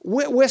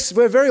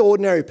 We're very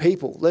ordinary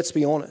people, let's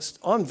be honest.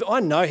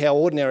 I know how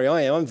ordinary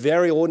I am. I'm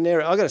very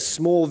ordinary. I've got a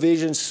small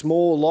vision,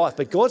 small life.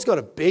 But God's got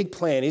a big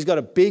plan. He's got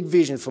a big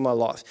vision for my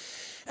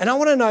life. And I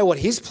want to know what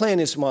his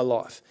plan is for my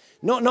life.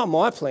 Not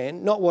my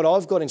plan, not what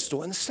I've got in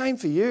store. And the same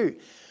for you.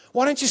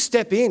 Why don't you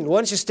step in? Why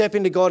don't you step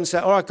into God and say,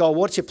 all right, God,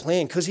 what's your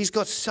plan? Because he's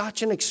got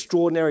such an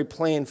extraordinary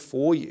plan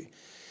for you.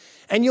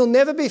 And you'll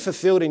never be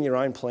fulfilled in your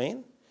own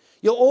plan.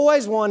 You'll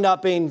always wind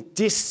up being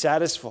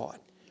dissatisfied,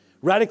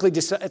 radically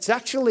dissatisfied. It's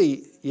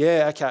actually,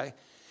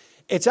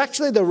 It's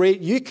actually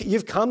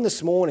you've come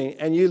this morning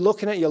and you're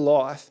looking at your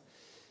life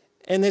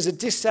and there's a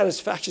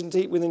dissatisfaction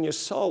deep within your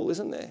soul,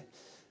 isn't there?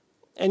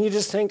 And you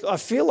just think, I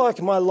feel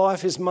like my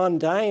life is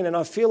mundane and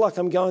I feel like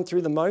I'm going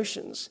through the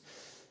motions.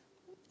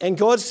 And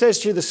God says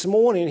to you this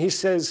morning, he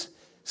says,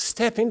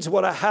 step into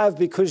what I have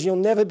because you'll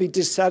never be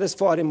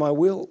dissatisfied in my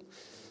will.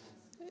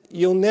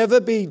 You'll never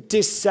be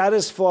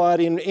dissatisfied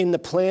in the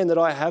plan that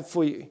I have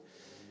for you.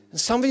 And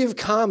some of you have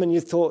come and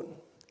you thought,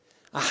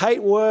 I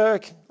hate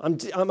work, I'm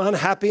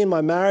unhappy in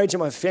my marriage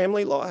and my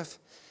family life.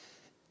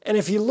 And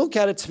if you look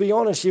at it, to be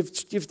honest,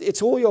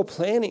 it's all your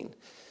planning.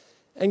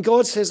 And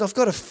God says, I've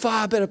got a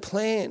far better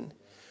plan.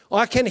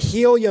 I can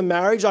heal your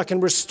marriage. I can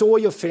restore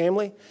your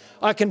family.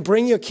 I can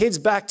bring your kids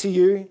back to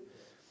you.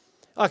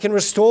 I can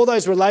restore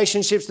those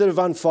relationships that have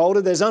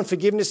unfolded. There's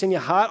unforgiveness in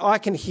your heart. I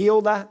can heal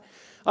that.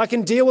 I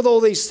can deal with all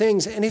these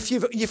things. And if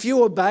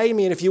you obey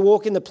me and if you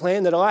walk in the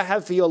plan that I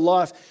have for your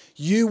life,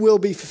 you will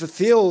be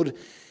fulfilled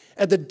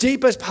at the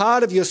deepest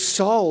part of your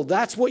soul.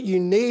 That's what you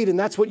need and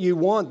that's what you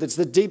want. That's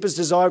the deepest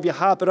desire of your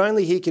heart, but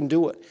only he can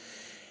do it.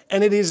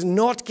 And it is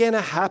not going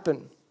to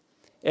happen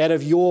out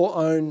of your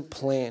own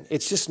plan.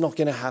 It's just not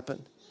going to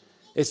happen.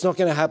 It's not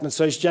going to happen.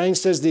 So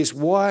James says this,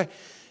 why?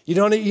 You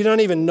don't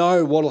even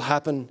know what will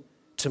happen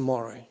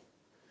tomorrow.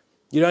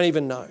 You don't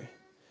even know.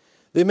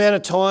 The amount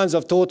of times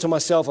I've thought to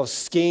myself, I've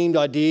schemed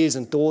ideas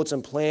and thoughts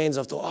and plans.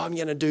 I've thought, I'm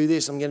going to do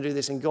this, I'm going to do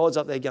this. And God's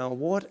up there going,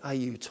 what are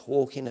you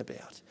talking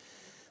about?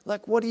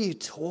 Like, what are you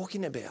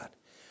talking about?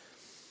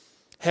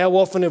 How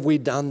often have we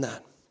done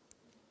that?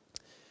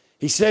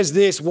 He says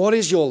this, what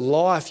is your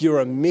life? You're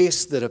a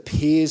mist that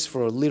appears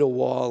for a little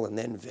while and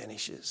then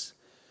vanishes.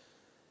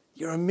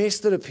 You're a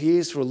mist that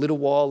appears for a little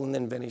while and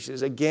then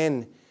vanishes.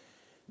 Again,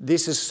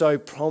 this is so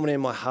prominent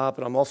in my heart,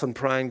 but I'm often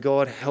praying,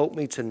 God, help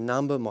me to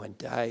number my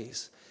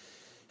days.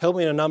 Help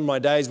me to number my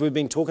days. We've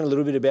been talking a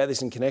little bit about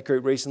this in Connect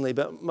Group recently,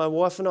 but my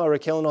wife and I,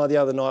 Raquel and I, the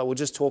other night, were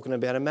just talking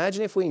about,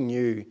 imagine if we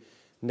knew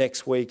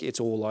next week it's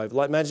all over.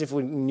 Like, imagine if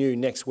we knew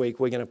next week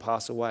we're going to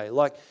pass away.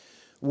 Like,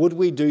 would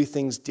we do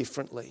things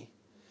differently?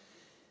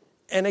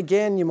 And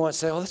again, you might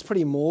say, oh, that's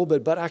pretty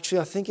morbid, but actually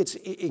I think it's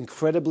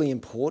incredibly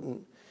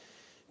important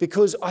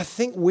because I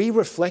think we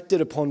reflected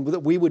upon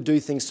that we would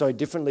do things so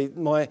differently.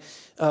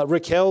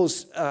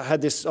 Raquel's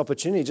had this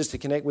opportunity just to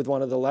connect with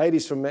one of the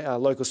ladies from our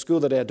local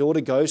school that our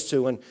daughter goes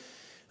to, and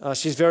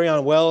she's very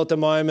unwell at the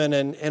moment,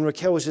 and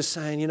Raquel was just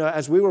saying,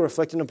 as we were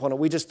reflecting upon it,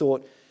 we just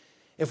thought,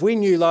 if we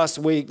knew next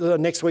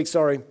week,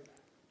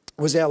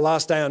 was our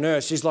last day on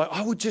earth, she's like,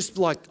 I would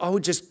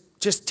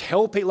just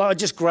tell people, I'd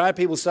just grab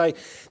people, say,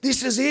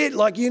 this is it.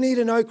 Like, you need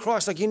to know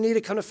Christ. Like, you need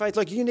a kind of faith.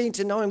 Like, you need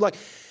to know him. Like,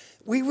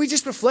 we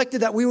just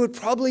reflected that we would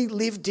probably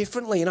live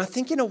differently. And I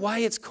think in a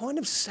way it's kind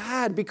of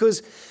sad,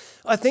 because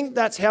I think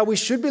that's how we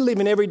should be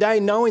living every day,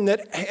 knowing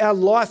that our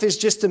life is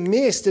just a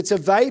mist. It's a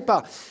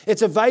vapor.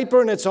 It's a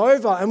vapor and it's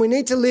over. And we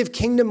need to live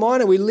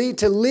kingdom-minded. We need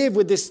to live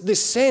with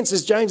this sense,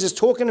 as James is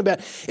talking about.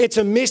 It's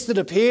a mist that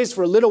appears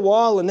for a little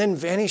while and then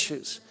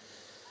vanishes.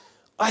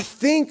 I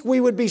think we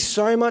would be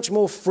so much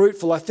more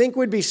fruitful. I think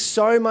we'd be used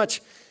so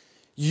much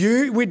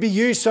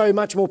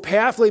more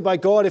powerfully by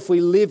God if we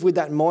live with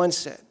that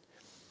mindset,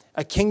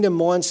 a kingdom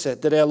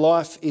mindset, that our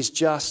life is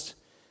just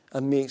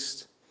a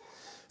mist.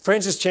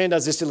 Francis Chan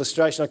does this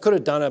illustration. I could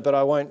have done it, but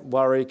I won't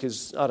worry,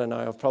 because I don't know,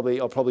 I'll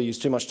probably use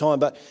too much time.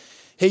 But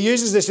he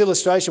uses this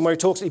illustration where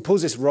he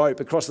pulls this rope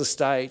across the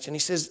stage, and he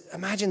says,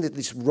 imagine that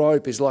this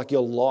rope is like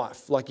your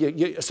life, like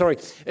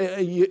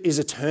is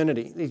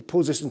eternity. He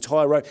pulls this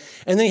entire rope,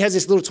 and then he has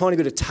this little tiny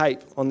bit of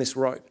tape on this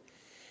rope.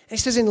 And he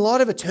says, in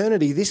light of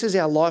eternity, this is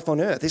our life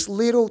on earth, this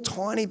little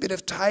tiny bit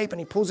of tape,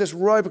 and he pulls this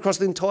rope across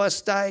the entire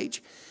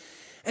stage.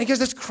 And he goes,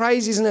 that's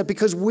crazy, isn't it?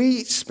 Because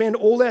we spend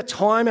all our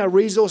time, our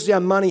resources, our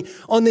money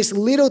on this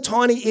little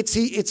tiny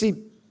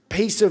itsy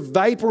piece of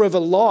vapor of a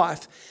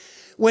life,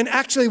 when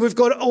actually we've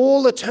got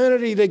all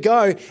eternity to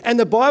go. And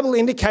the Bible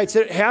indicates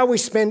that how we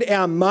spend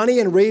our money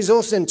and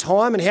resources and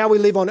time and how we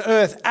live on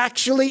earth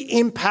actually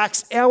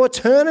impacts our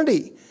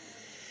eternity.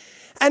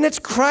 And it's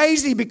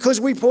crazy, because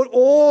we put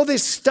all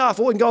this stuff,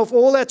 engulf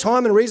all our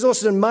time and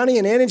resources and money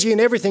and energy and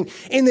everything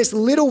in this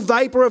little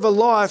vapor of a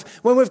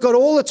life when we've got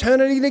all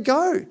eternity to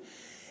go.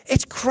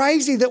 It's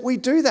crazy that we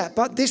do that,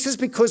 but this is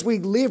because we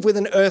live with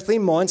an earthly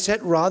mindset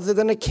rather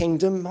than a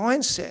kingdom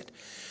mindset.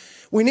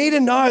 We need to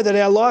know that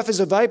our life is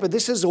a vapor.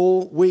 This is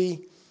all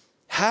we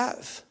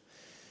have.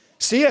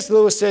 C.S.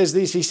 Lewis says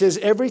this. He says,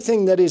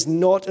 everything that is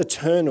not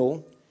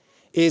eternal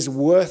is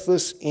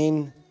worthless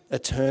in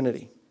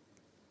eternity.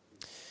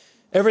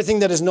 Everything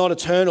that is not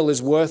eternal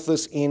is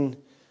worthless in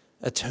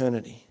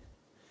eternity.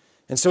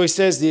 And so he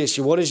says this,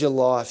 what is your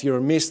life? You're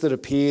a mist that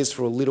appears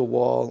for a little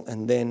while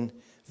and then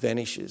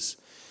vanishes.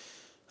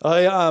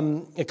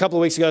 A couple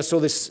of weeks ago, I saw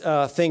this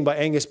thing by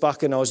Angus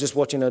Buchan. I was just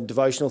watching a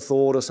devotional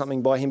thought or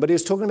something by him, but he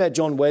was talking about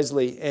John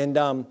Wesley.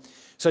 And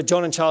so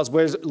John and Charles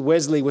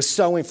Wesley were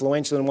so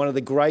influential in one of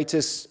the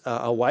greatest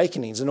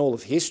awakenings in all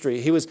of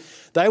history.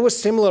 They were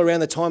similar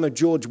around the time of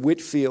George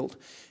Whitefield.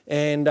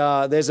 And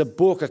there's a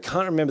book, I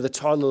can't remember the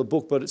title of the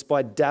book, but it's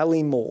by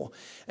Dallimore,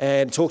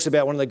 and it talks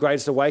about one of the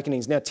greatest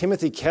awakenings. Now,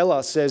 Timothy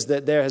Keller says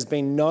that there has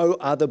been no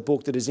other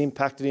book that has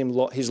impacted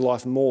his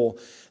life more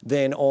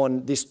than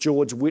on this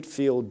George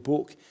Whitefield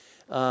book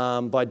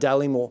by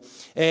Dallimore.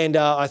 And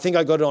I think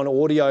I got it on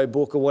audio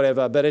book or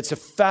whatever, but it's a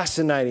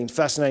fascinating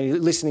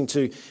listening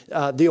to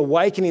the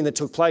awakening that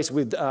took place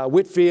with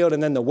Whitefield,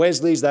 and then the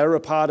Wesleys. They were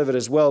a part of it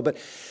as well. But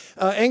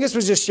Angus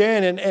was just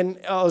sharing, and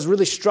I was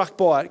really struck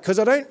by it, because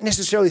I don't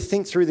necessarily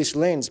think through this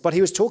lens, but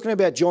he was talking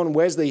about John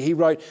Wesley. He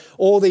wrote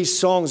all these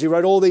songs, he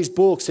wrote all these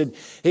books, and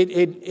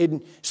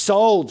he'd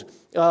sold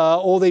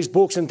all these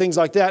books and things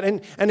like that,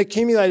 and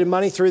accumulated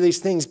money through these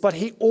things, but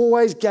he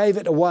always gave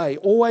it away,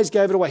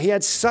 He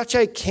had such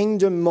a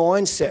kingdom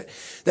mindset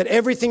that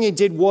everything he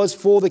did was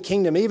for the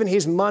kingdom. Even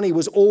his money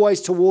was always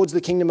towards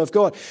the kingdom of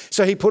God.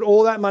 So he put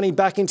all that money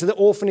back into the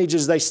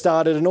orphanages they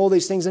started and all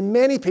these things, and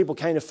many people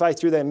came to faith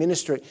through their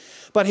ministry.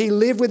 But he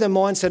lived with a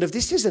mindset of,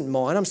 this isn't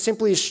mine, I'm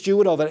simply a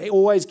steward of it,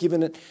 always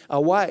giving it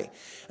away.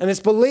 And it's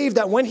believed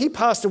that when he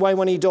passed away,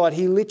 when he died,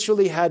 he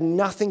literally had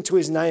nothing to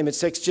his name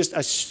except just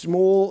a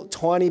small,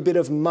 tiny bit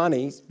of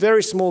money,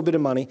 very small bit of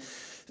money,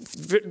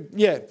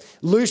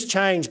 loose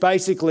change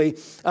basically,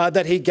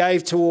 that he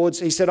gave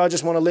towards, he said, I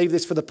just want to leave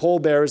this for the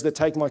pallbearers that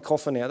take my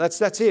coffin out.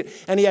 That's it.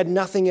 And he had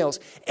nothing else.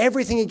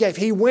 Everything he gave.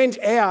 He went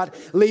out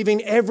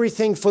leaving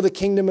everything for the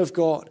kingdom of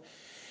God.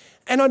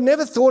 And I'd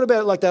never thought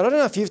about it like that. I don't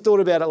know if you've thought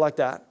about it like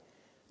that.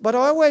 But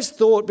I always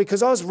thought,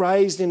 because I was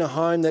raised in a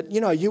home that,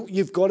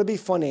 you've got to be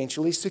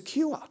financially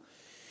secure.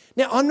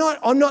 Now,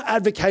 I'm not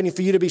advocating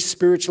for you to be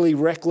spiritually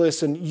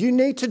reckless, and you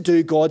need to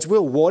do God's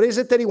will. What is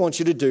it that he wants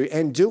you to do,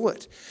 and do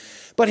it.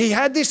 But he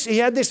had this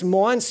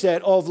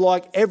mindset of,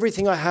 like,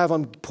 everything I have,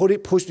 I'm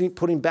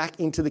putting back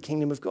into the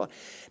kingdom of God.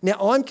 Now,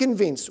 I'm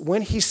convinced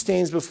when he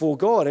stands before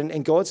God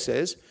and God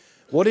says,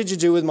 what did you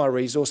do with my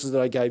resources that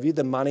I gave you,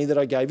 the money that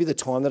I gave you, the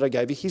time that I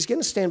gave you? He's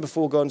going to stand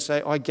before God and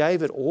say, I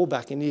gave it all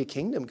back into your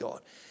kingdom, God.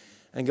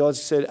 And God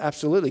said,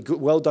 absolutely,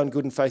 well done,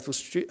 good and faithful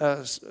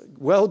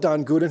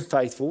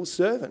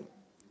servant.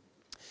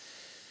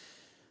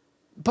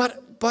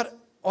 But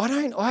I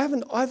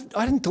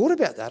hadn't thought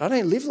about that. I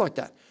don't live like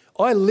that.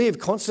 I live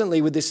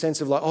constantly with this sense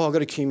of, like, I've got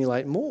to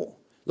accumulate more.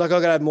 Like,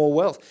 I've got to have more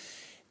wealth.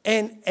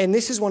 And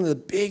this is one of the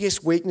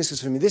biggest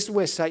weaknesses for me. This is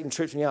where Satan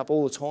trips me up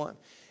all the time,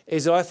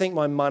 is that I think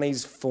my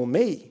money's for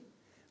me.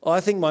 I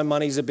think my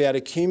money's about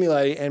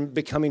accumulating and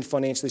becoming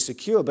financially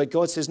secure. But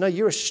God says, no,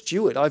 you're a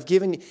steward. I've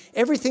given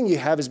everything you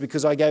have is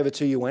because I gave it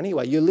to you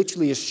anyway. You're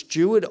literally a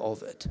steward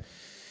of it.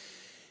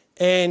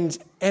 And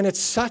it's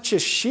such a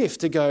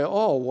shift to go,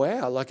 oh,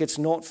 wow, like it's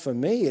not for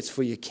me, it's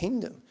for your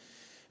kingdom.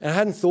 And I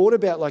hadn't thought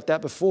about like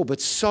that before,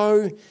 but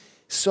so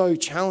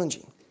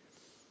challenging.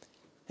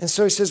 And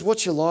so he says,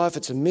 what's your life?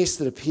 It's a mist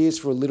that appears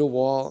for a little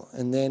while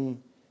and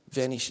then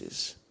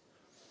vanishes.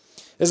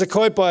 There's a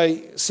quote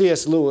by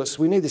C.S. Lewis.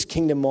 We need this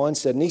kingdom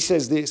mindset. And he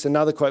says this,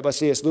 another quote by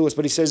C.S. Lewis,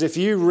 but he says, if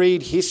you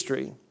read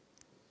history,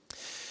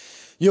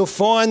 you'll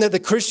find that the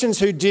Christians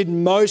who did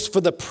most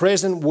for the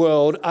present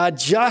world are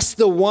just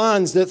the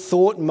ones that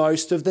thought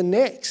most of the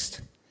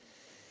next.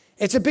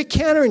 It's a bit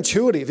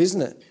counterintuitive,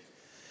 isn't it?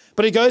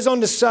 But he goes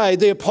on to say,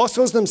 the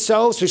apostles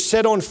themselves who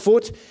set on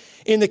foot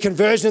in the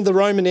conversion of the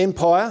Roman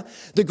Empire,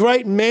 the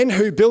great men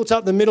who built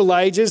up the Middle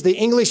Ages, the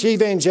English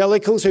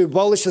evangelicals who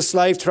abolished the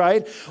slave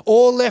trade,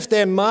 all left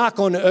their mark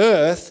on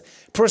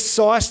earth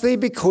precisely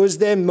because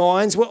their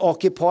minds were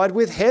occupied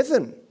with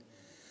heaven.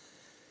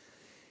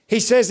 He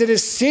says it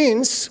is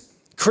since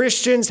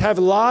Christians have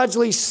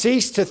largely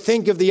ceased to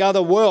think of the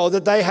other world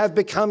that they have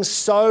become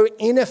so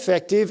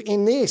ineffective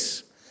in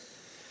this.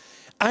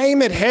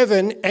 Aim at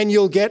heaven and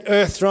you'll get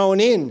earth thrown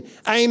in.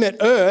 Aim at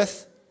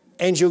earth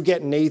and you'll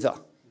get neither.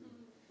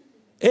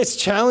 It's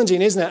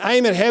challenging, isn't it?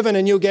 Aim at heaven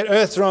and you'll get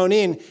earth thrown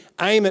in.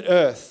 Aim at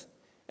earth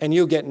and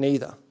you'll get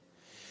neither.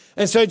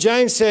 And so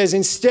James says,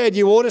 instead,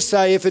 you ought to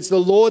say, if it's the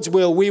Lord's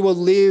will, we will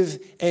live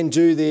and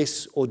do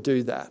this or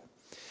do that.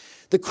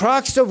 The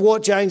crux of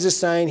what James is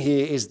saying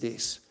here is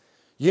this.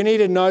 You need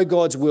to know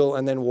God's will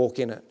and then walk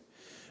in it.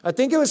 I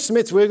think it was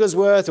Smith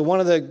Wigglesworth or one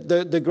of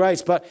the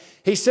greats, but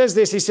he says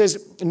this. He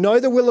says, know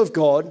the will of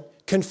God,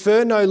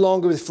 confer no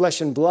longer with flesh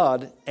and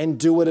blood, and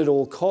do it at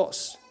all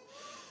costs.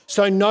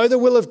 So know the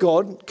will of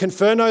God,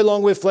 confer no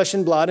longer with flesh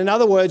and blood. In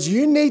other words,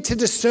 you need to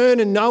discern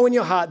and know in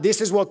your heart,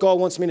 this is what God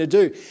wants me to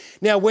do.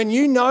 Now, when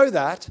you know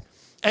that,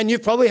 and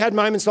you've probably had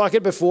moments like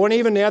it before, and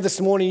even now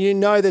this morning, you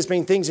know there's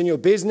been things in your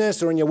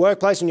business or in your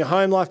workplace, in your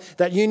home life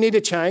that you need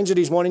to change that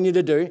he's wanting you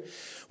to do.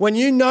 When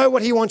you know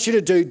what he wants you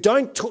to do,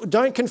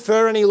 don't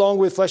confer any longer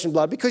with flesh and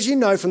blood because you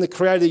know from the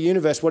creator of the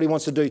universe what he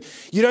wants to do.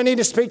 You don't need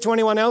to speak to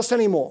anyone else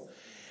anymore.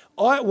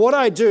 What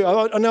I do,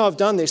 I know I've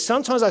done this.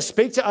 Sometimes I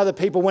speak to other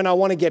people when I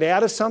want to get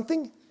out of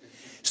something.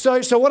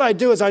 So what I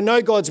do is I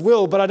know God's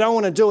will, but I don't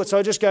want to do it. So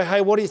I just go, hey,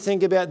 what do you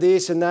think about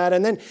this and that?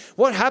 And then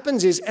what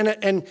happens is,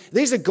 and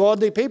these are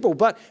godly people,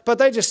 but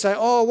they just say,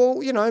 oh,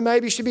 well, you know,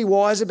 maybe you should be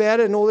wise about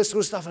it and all this sort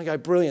of stuff. And I go,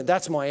 brilliant,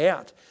 that's my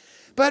out.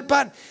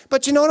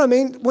 But you know what I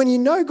mean? When you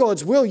know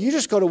God's will, you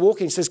just got to walk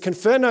in. It says,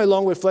 confer no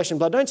longer with flesh and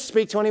blood. Don't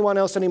speak to anyone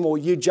else anymore.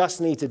 You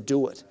just need to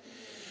do it.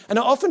 And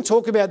I often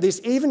talk about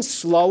this, even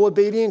slow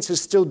obedience is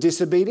still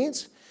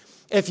disobedience.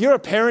 If you're a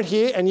parent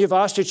here and you've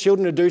asked your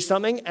children to do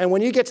something, and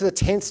when you get to the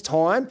 10th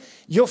time,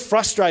 you're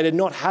frustrated,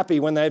 not happy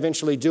when they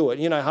eventually do it,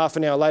 you know, half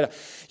an hour later.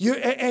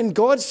 And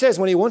God says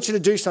when he wants you to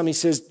do something, he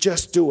says,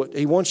 just do it.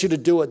 He wants you to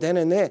do it then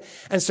and there.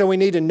 And so we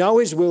need to know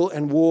his will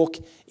and walk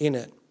in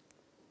it.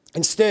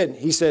 Instead,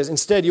 he says,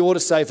 you ought to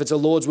say, if it's the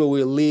Lord's will,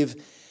 we'll live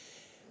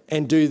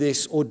and do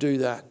this or do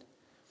that.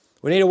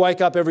 We need to wake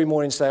up every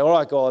morning and say, all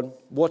right, God,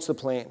 what's the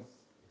plan?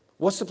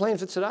 What's the plan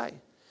for today?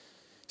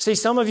 See,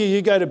 some of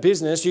you go to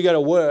business, you go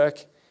to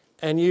work,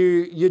 and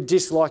you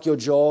dislike your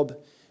job,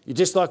 you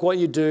dislike what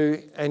you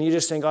do, and you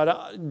just think,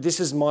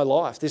 this is my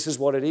life, this is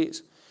what it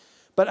is.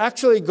 But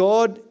actually,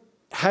 God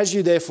has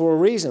you there for a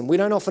reason. We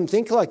don't often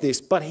think like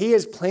this, but he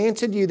has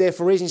planted you there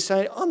for a reason. He's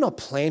saying, I'm not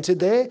planted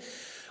there.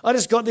 I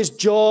just got this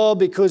job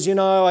because, you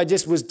know, I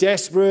just was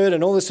desperate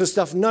and all this sort of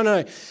stuff.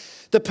 No.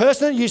 The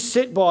person that you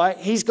sit by,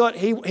 he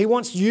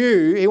wants to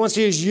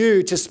use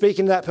you to speak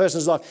into that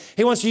person's life.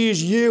 He wants to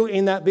use you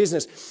in that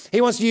business. He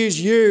wants to use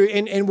you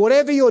in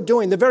whatever you're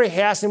doing, the very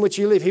house in which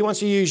you live. He wants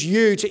to use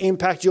you to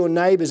impact your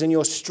neighbours and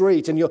your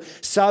street and your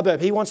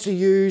suburb. He wants to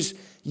use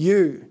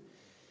you.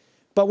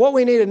 But what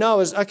we need to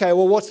know is, okay,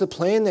 well, what's the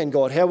plan then,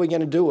 God? How are we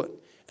going to do it?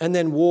 And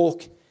then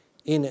walk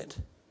in it.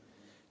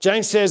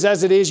 James says,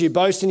 as it is, you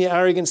boast in your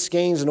arrogant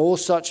schemes, and all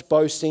such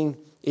boasting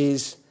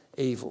is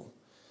evil.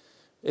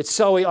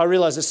 I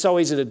realise it's so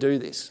easy to do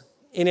this.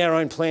 In our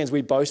own plans,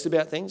 we boast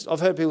about things.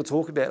 I've heard people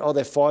talk about,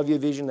 their 5-year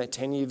vision, their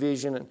 10-year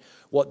vision, and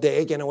what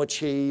they're going to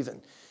achieve.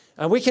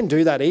 And we can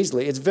do that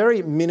easily. It's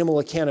very minimal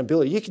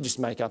accountability. You can just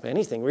make up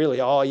anything,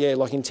 really. Oh, yeah,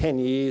 like in 10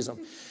 years, I'm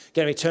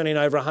going to be turning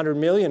over 100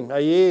 million a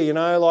year, you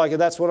know, like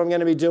that's what I'm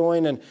going to be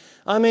doing. And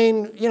I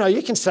mean, you know,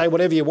 you can say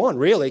whatever you want,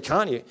 really,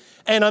 can't you?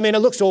 And I mean, it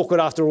looks awkward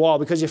after a while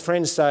because your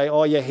friends say,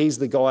 oh yeah, he's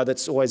the guy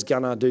that's always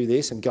gonna do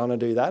this and gonna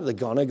do that, the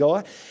gonna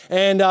guy.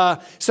 And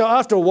so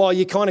after a while,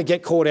 you kind of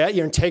get caught out.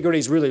 Your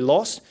integrity's really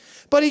lost.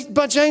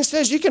 But James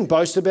says you can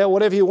boast about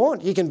whatever you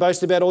want. You can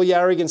boast about all your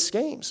arrogant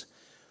schemes.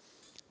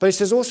 But he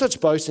says all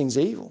such boasting's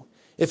evil.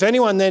 If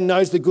anyone then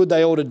knows the good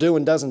they ought to do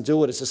and doesn't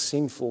do it, it's a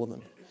sin for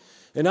them.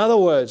 In other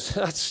words,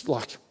 that's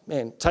like,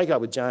 man, take it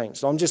up with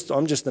James. I'm just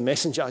the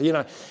messenger, you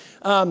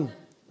know.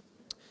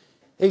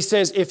 He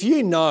says, if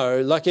you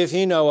know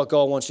what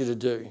God wants you to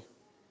do,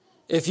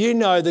 if you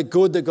know the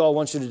good that God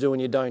wants you to do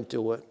and you don't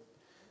do it,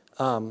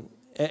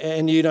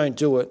 and you don't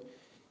do it,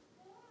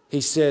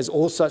 he says,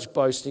 all such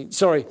boasting,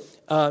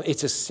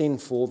 it's a sin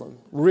for them.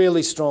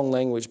 Really strong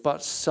language,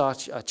 but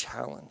such a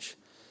challenge.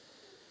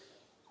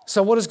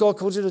 So what has God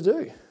called you to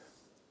do?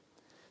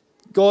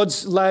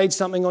 God's laid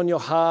something on your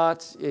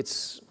heart.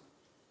 It's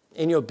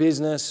in your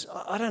business.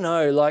 I don't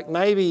know, like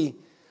maybe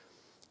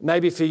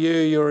for you,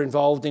 you're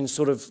involved in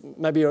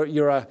maybe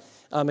you're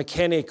a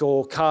mechanic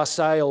or car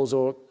sales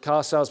or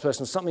car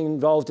salesperson, something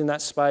involved in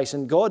that space,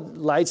 and God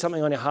laid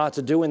something on your heart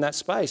to do in that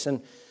space,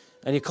 and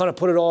you kind of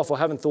put it off or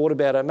haven't thought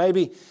about it.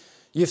 Maybe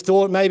you've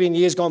thought maybe in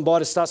years gone by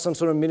to start some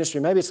sort of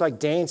ministry. Maybe it's like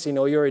dancing,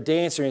 or you're a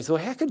dancer and you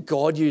thought, how could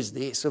God use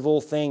this of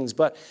all things?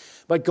 But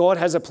God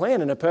has a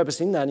plan and a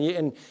purpose in that.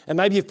 And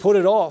maybe you've put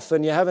it off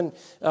and you haven't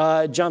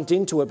jumped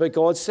into it, but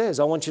God says,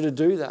 I want you to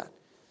do that.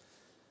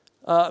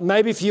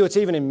 Maybe for you, it's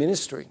even in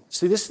ministry.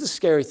 See, this is the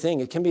scary thing.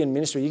 It can be in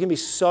ministry. You can be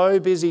so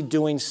busy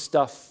doing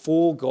stuff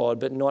for God,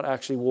 but not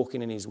actually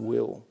walking in his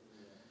will.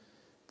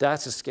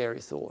 That's a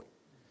scary thought.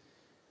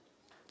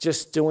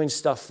 Just doing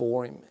stuff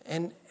for him.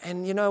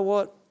 And you know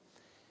what?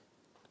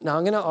 No,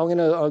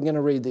 I'm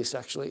gonna read this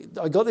actually.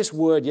 I got this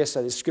word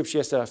yesterday, this scripture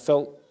yesterday I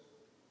felt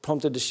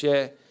prompted to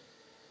share.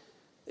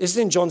 This is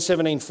in John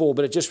 17:4,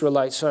 but it just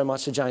relates so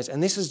much to James.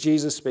 And this is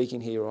Jesus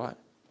speaking here, right?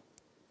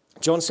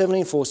 John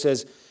 17:4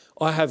 says,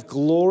 I have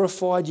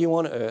glorified you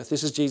on earth.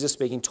 This is Jesus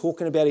speaking,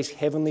 talking about his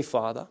heavenly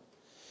Father.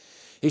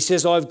 He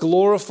says, I've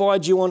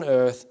glorified you on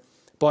earth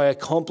by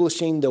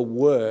accomplishing the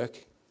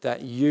work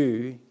that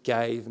you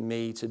gave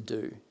me to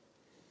do.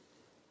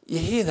 You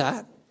hear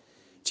that?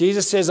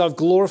 Jesus says, I've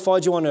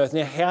glorified you on earth.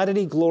 Now, how did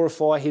he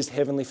glorify his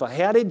heavenly Father?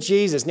 How did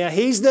Jesus? Now,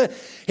 he's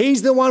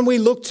the one we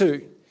look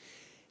to.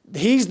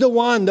 He's the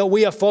one that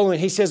we are following.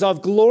 He says,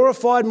 I've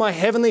glorified my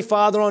heavenly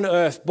Father on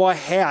earth. By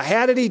how?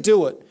 How did he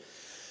do it?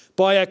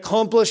 By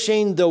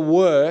accomplishing the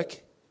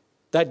work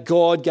that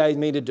God gave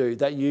me to do,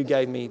 that you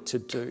gave me to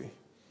do.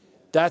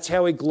 That's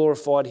how he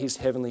glorified his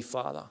heavenly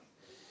Father.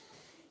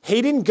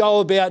 He didn't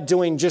go about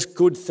doing just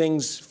good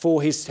things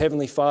for his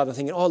heavenly Father,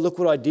 thinking, oh, look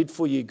what I did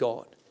for you,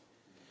 God.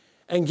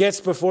 And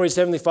gets before his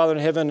heavenly Father in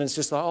heaven and it's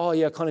just like, oh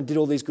yeah, I kind of did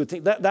all these good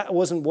things. That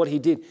wasn't what he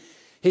did.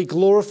 He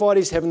glorified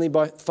his heavenly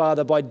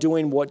Father by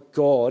doing what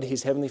God,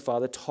 his heavenly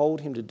Father,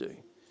 told him to do.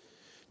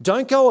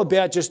 Don't go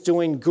about just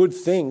doing good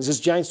things, as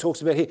James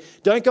talks about here.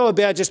 Don't go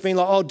about just being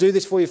like, oh, I'll do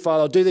this for you,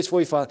 Father. I'll do this for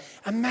you, Father.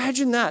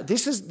 Imagine that.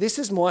 This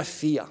is my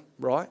fear,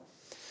 right?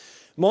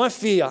 My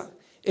fear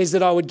is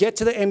that I would get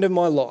to the end of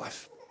my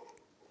life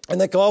and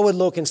that God would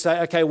look and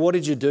say, okay, what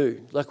did you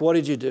do? Like, what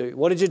did you do?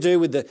 What did you do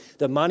with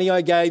the money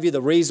I gave you,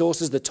 the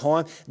resources, the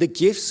time, the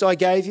gifts I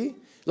gave you,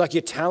 like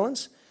your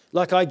talents?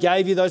 Like I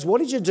gave you those. What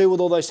did you do with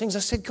all those things? I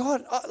said,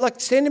 God, like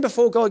standing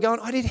before God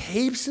going, I did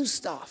heaps of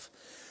stuff.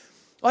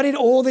 I did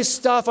all this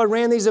stuff. I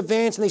ran these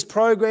events and these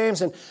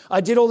programs and I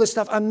did all this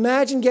stuff.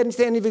 Imagine getting to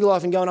the end of your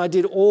life and going, I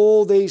did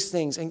all these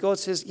things. And God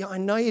says, yeah, I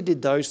know you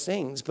did those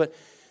things, but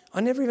I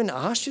never even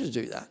asked you to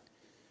do that.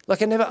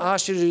 Like I never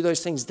asked you to do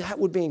those things. That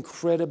would be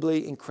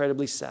incredibly,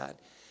 incredibly sad.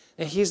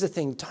 Now here's the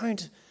thing.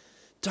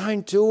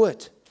 Don't do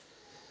it.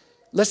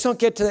 Let's not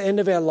get to the end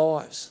of our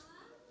lives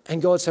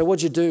and God say,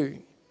 what'd you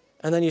do?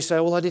 And then you say,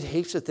 well, I did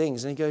heaps of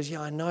things. And he goes,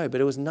 yeah, I know, but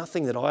it was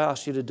nothing that I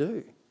asked you to do.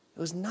 It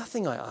was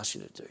nothing I asked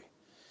you to do.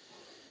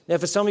 Now,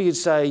 for some of you to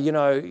say, you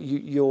know,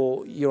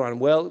 you're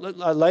unwell.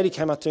 A lady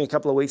came up to me a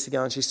couple of weeks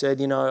ago and she said,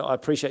 you know, I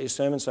appreciate your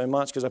sermon so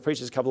much because I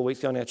preached this a couple of weeks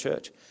ago in our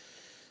church.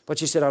 But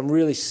she said, I'm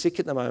really sick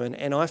at the moment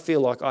and I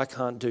feel like I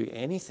can't do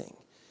anything.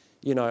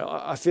 You know,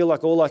 I feel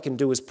like all I can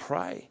do is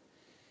pray.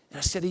 And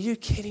I said, are you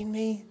kidding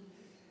me?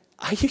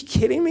 Are you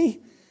kidding me?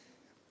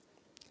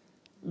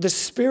 The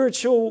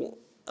spiritual...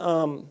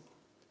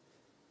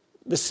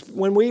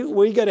 when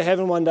we go to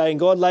heaven one day and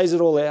God lays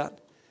it all out,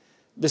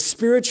 the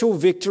spiritual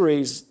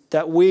victories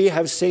that we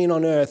have seen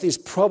on earth is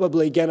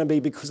probably going to be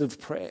because of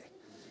prayer.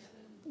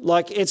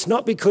 Like it's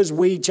not because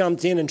we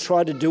jumped in and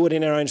tried to do it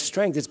in our own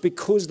strength. It's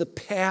because the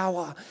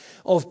power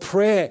of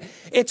prayer.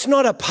 It's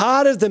not a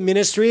part of the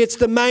ministry. It's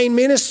the main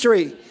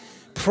ministry.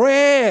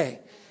 Prayer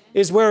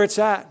is where it's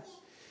at.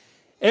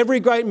 Every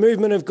great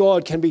movement of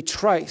God can be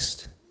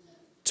traced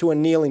to a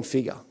kneeling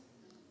figure.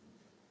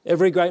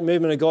 Every great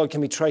movement of God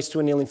can be traced to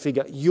a kneeling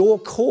figure. Your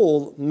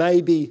call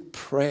may be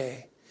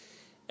prayer.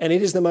 And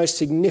it is the most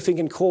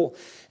significant call.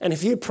 And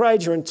if you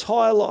prayed your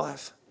entire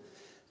life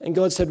and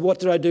God said, what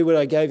did I do, what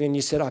I gave you? And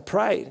you said, I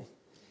prayed.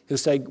 He'll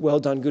say, well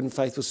done, good and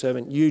faithful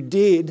servant. You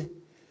did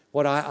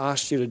what I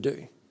asked you to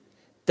do.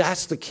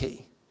 That's the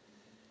key.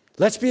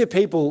 Let's be a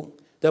people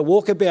that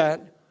walk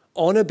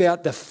on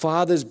about the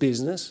Father's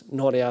business,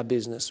 not our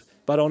business,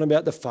 but on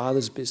about the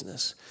Father's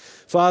business.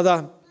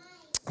 Father,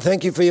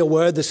 thank you for your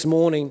word this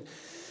morning.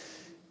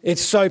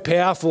 It's so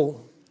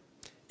powerful.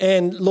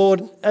 And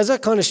Lord, as I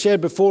kind of shared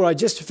before, I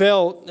just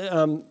felt,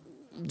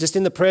 just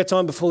in the prayer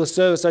time before the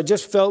service, I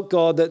just felt,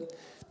 God, that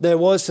there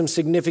was some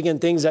significant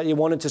things that you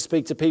wanted to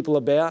speak to people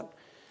about.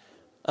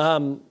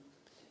 And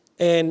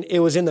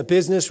it was in the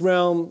business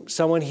realm,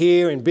 someone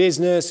here in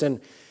business, and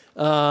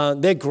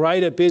they're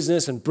great at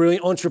business and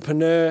brilliant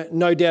entrepreneur,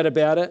 no doubt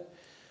about it.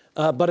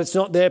 but it's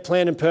not their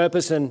plan and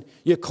purpose, and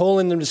you're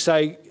calling them to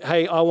say,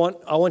 hey, I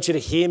want you to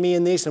hear me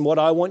in this and what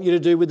I want you to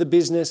do with the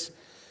business.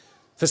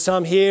 For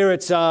some here,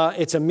 it's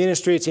a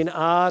ministry, it's in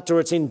art, or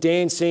it's in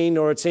dancing,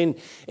 or it's in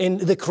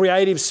the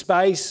creative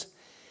space.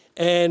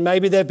 And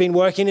maybe they've been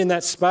working in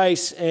that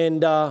space,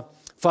 and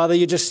Father,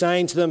 you're just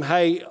saying to them,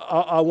 hey,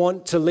 I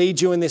want to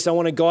lead you in this, I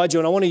want to guide you,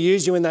 and I want to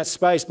use you in that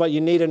space, but you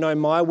need to know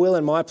my will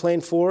and my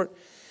plan for it.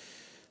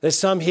 There's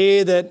some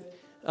here that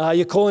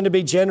you're calling to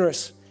be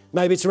generous.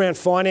 Maybe it's around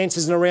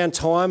finances and around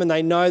time, and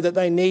they know that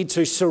they need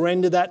to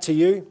surrender that to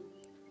you.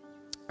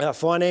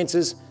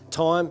 Finances,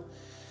 time.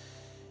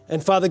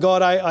 And Father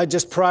God, I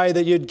just pray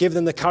that you'd give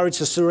them the courage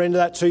to surrender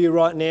that to you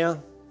right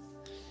now.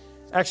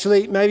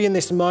 Actually, maybe in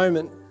this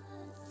moment,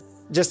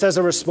 just as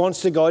a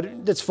response to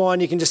God, that's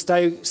fine. You can just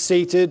stay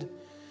seated.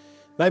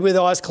 Maybe with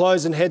eyes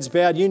closed and heads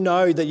bowed. You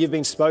know that you've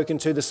been spoken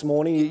to this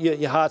morning.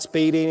 Your heart's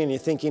beating and you're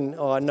thinking,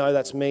 oh, I know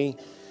that's me.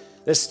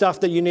 There's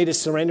stuff that you need to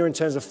surrender in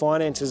terms of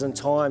finances and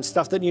time,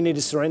 stuff that you need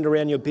to surrender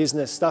around your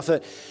business, stuff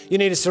that you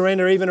need to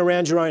surrender even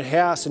around your own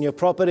house and your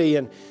property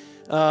and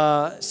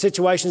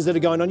situations that are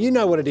going on. You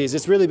know what it is.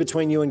 It's really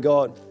between you and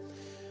God.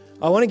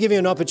 I want to give you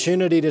an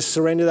opportunity to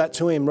surrender that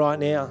to Him right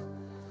now.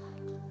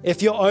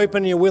 If you're open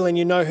and you're willing,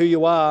 you know who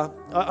you are,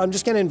 I'm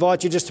just going to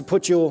invite you just to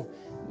put your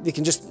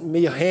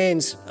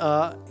hands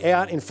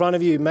out in front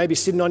of you, maybe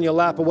sitting on your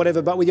lap or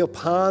whatever, but with your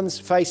palms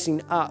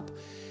facing up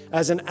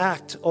as an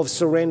act of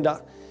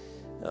surrender.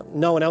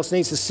 No one else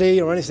needs to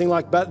see or anything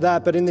like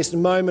that, but in this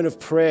moment of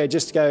prayer,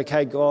 just go,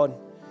 okay, God,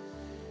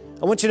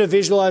 I want you to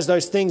visualize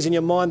those things in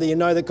your mind that you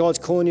know that God's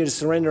calling you to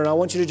surrender, and I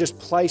want you to just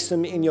place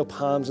them in your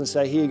palms and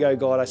say, here you go,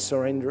 God, I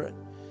surrender it.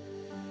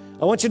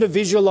 I want you to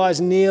visualize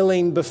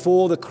kneeling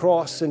before the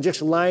cross and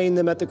just laying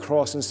them at the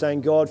cross and saying,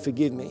 God,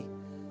 forgive me.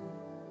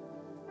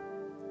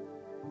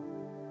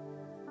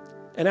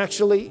 And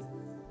actually,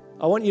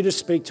 I want you to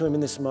speak to Him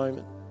in this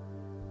moment.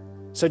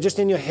 So just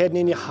in your head and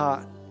in your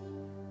heart,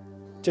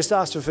 just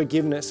ask for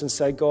forgiveness and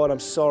say, God, I'm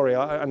sorry.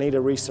 I need to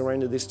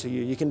resurrender this to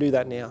you. You can do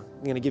that now.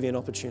 I'm going to give you an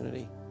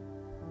opportunity.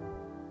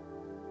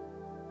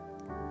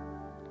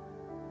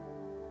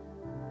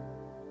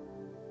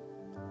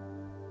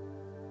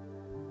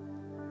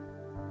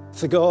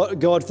 So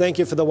God, thank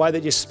you for the way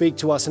that you speak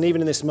to us, and even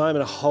in this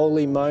moment, a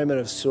holy moment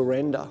of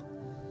surrender.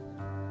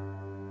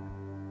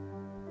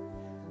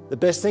 The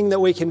best thing that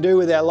we can do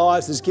with our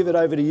lives is give it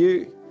over to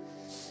you.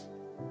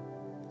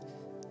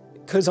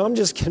 Because I'm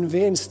just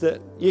convinced that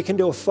you can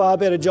do a far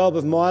better job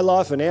of my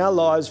life and our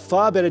lives,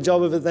 far better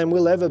job of it than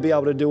we'll ever be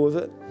able to do with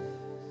it.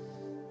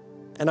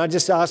 And I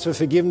just ask for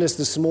forgiveness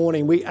this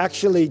morning. We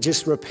actually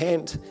just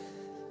repent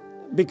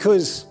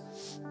because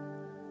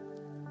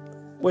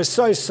we're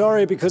so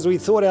sorry because we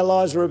thought our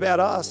lives were about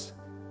us.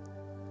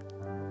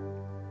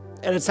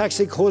 And it's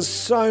actually caused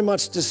so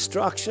much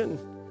destruction,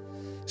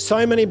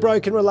 so many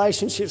broken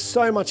relationships,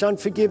 so much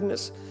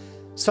unforgiveness,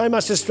 so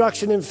much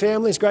destruction in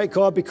families, great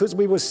God, because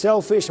we were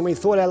selfish and we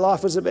thought our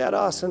life was about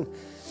us. And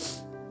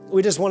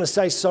we just want to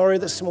say sorry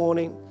this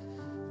morning.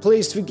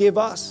 Please forgive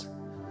us.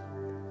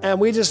 And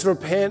we just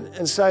repent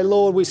and say,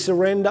 Lord, we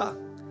surrender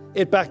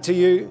it back to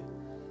you.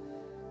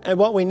 And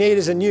what we need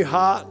is a new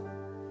heart.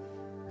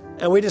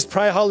 And we just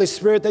pray, Holy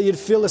Spirit, that you'd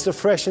fill us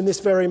afresh in this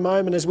very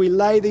moment as we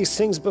lay these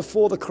things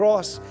before the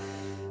cross,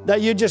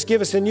 that you'd just give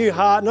us a new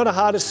heart, not a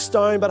heart of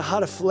stone, but a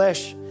heart of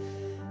flesh,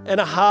 and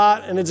a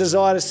heart and a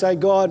desire to say,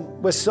 God,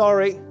 we're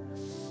sorry.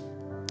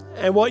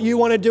 And what you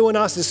want to do in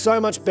us is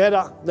so much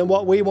better than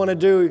what we want to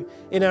do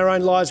in our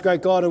own lives,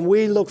 great God. And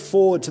we look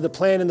forward to the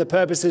plan and the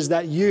purposes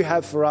that you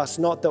have for us,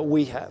 not that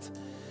we have.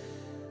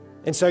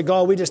 And so,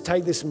 God, we just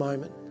take this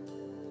moment.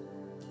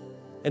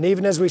 And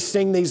even as we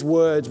sing these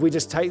words, we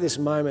just take this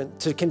moment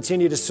to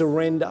continue to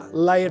surrender,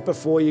 lay it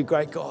before you,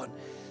 great God.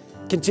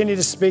 Continue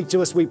to speak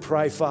to us, we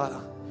pray,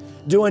 Father.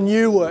 Do a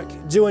new work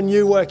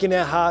in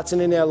our hearts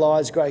and in our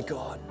lives, great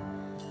God.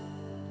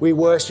 We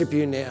worship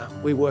you now.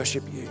 We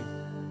worship you.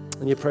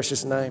 In your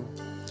precious name.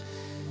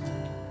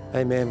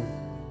 Amen.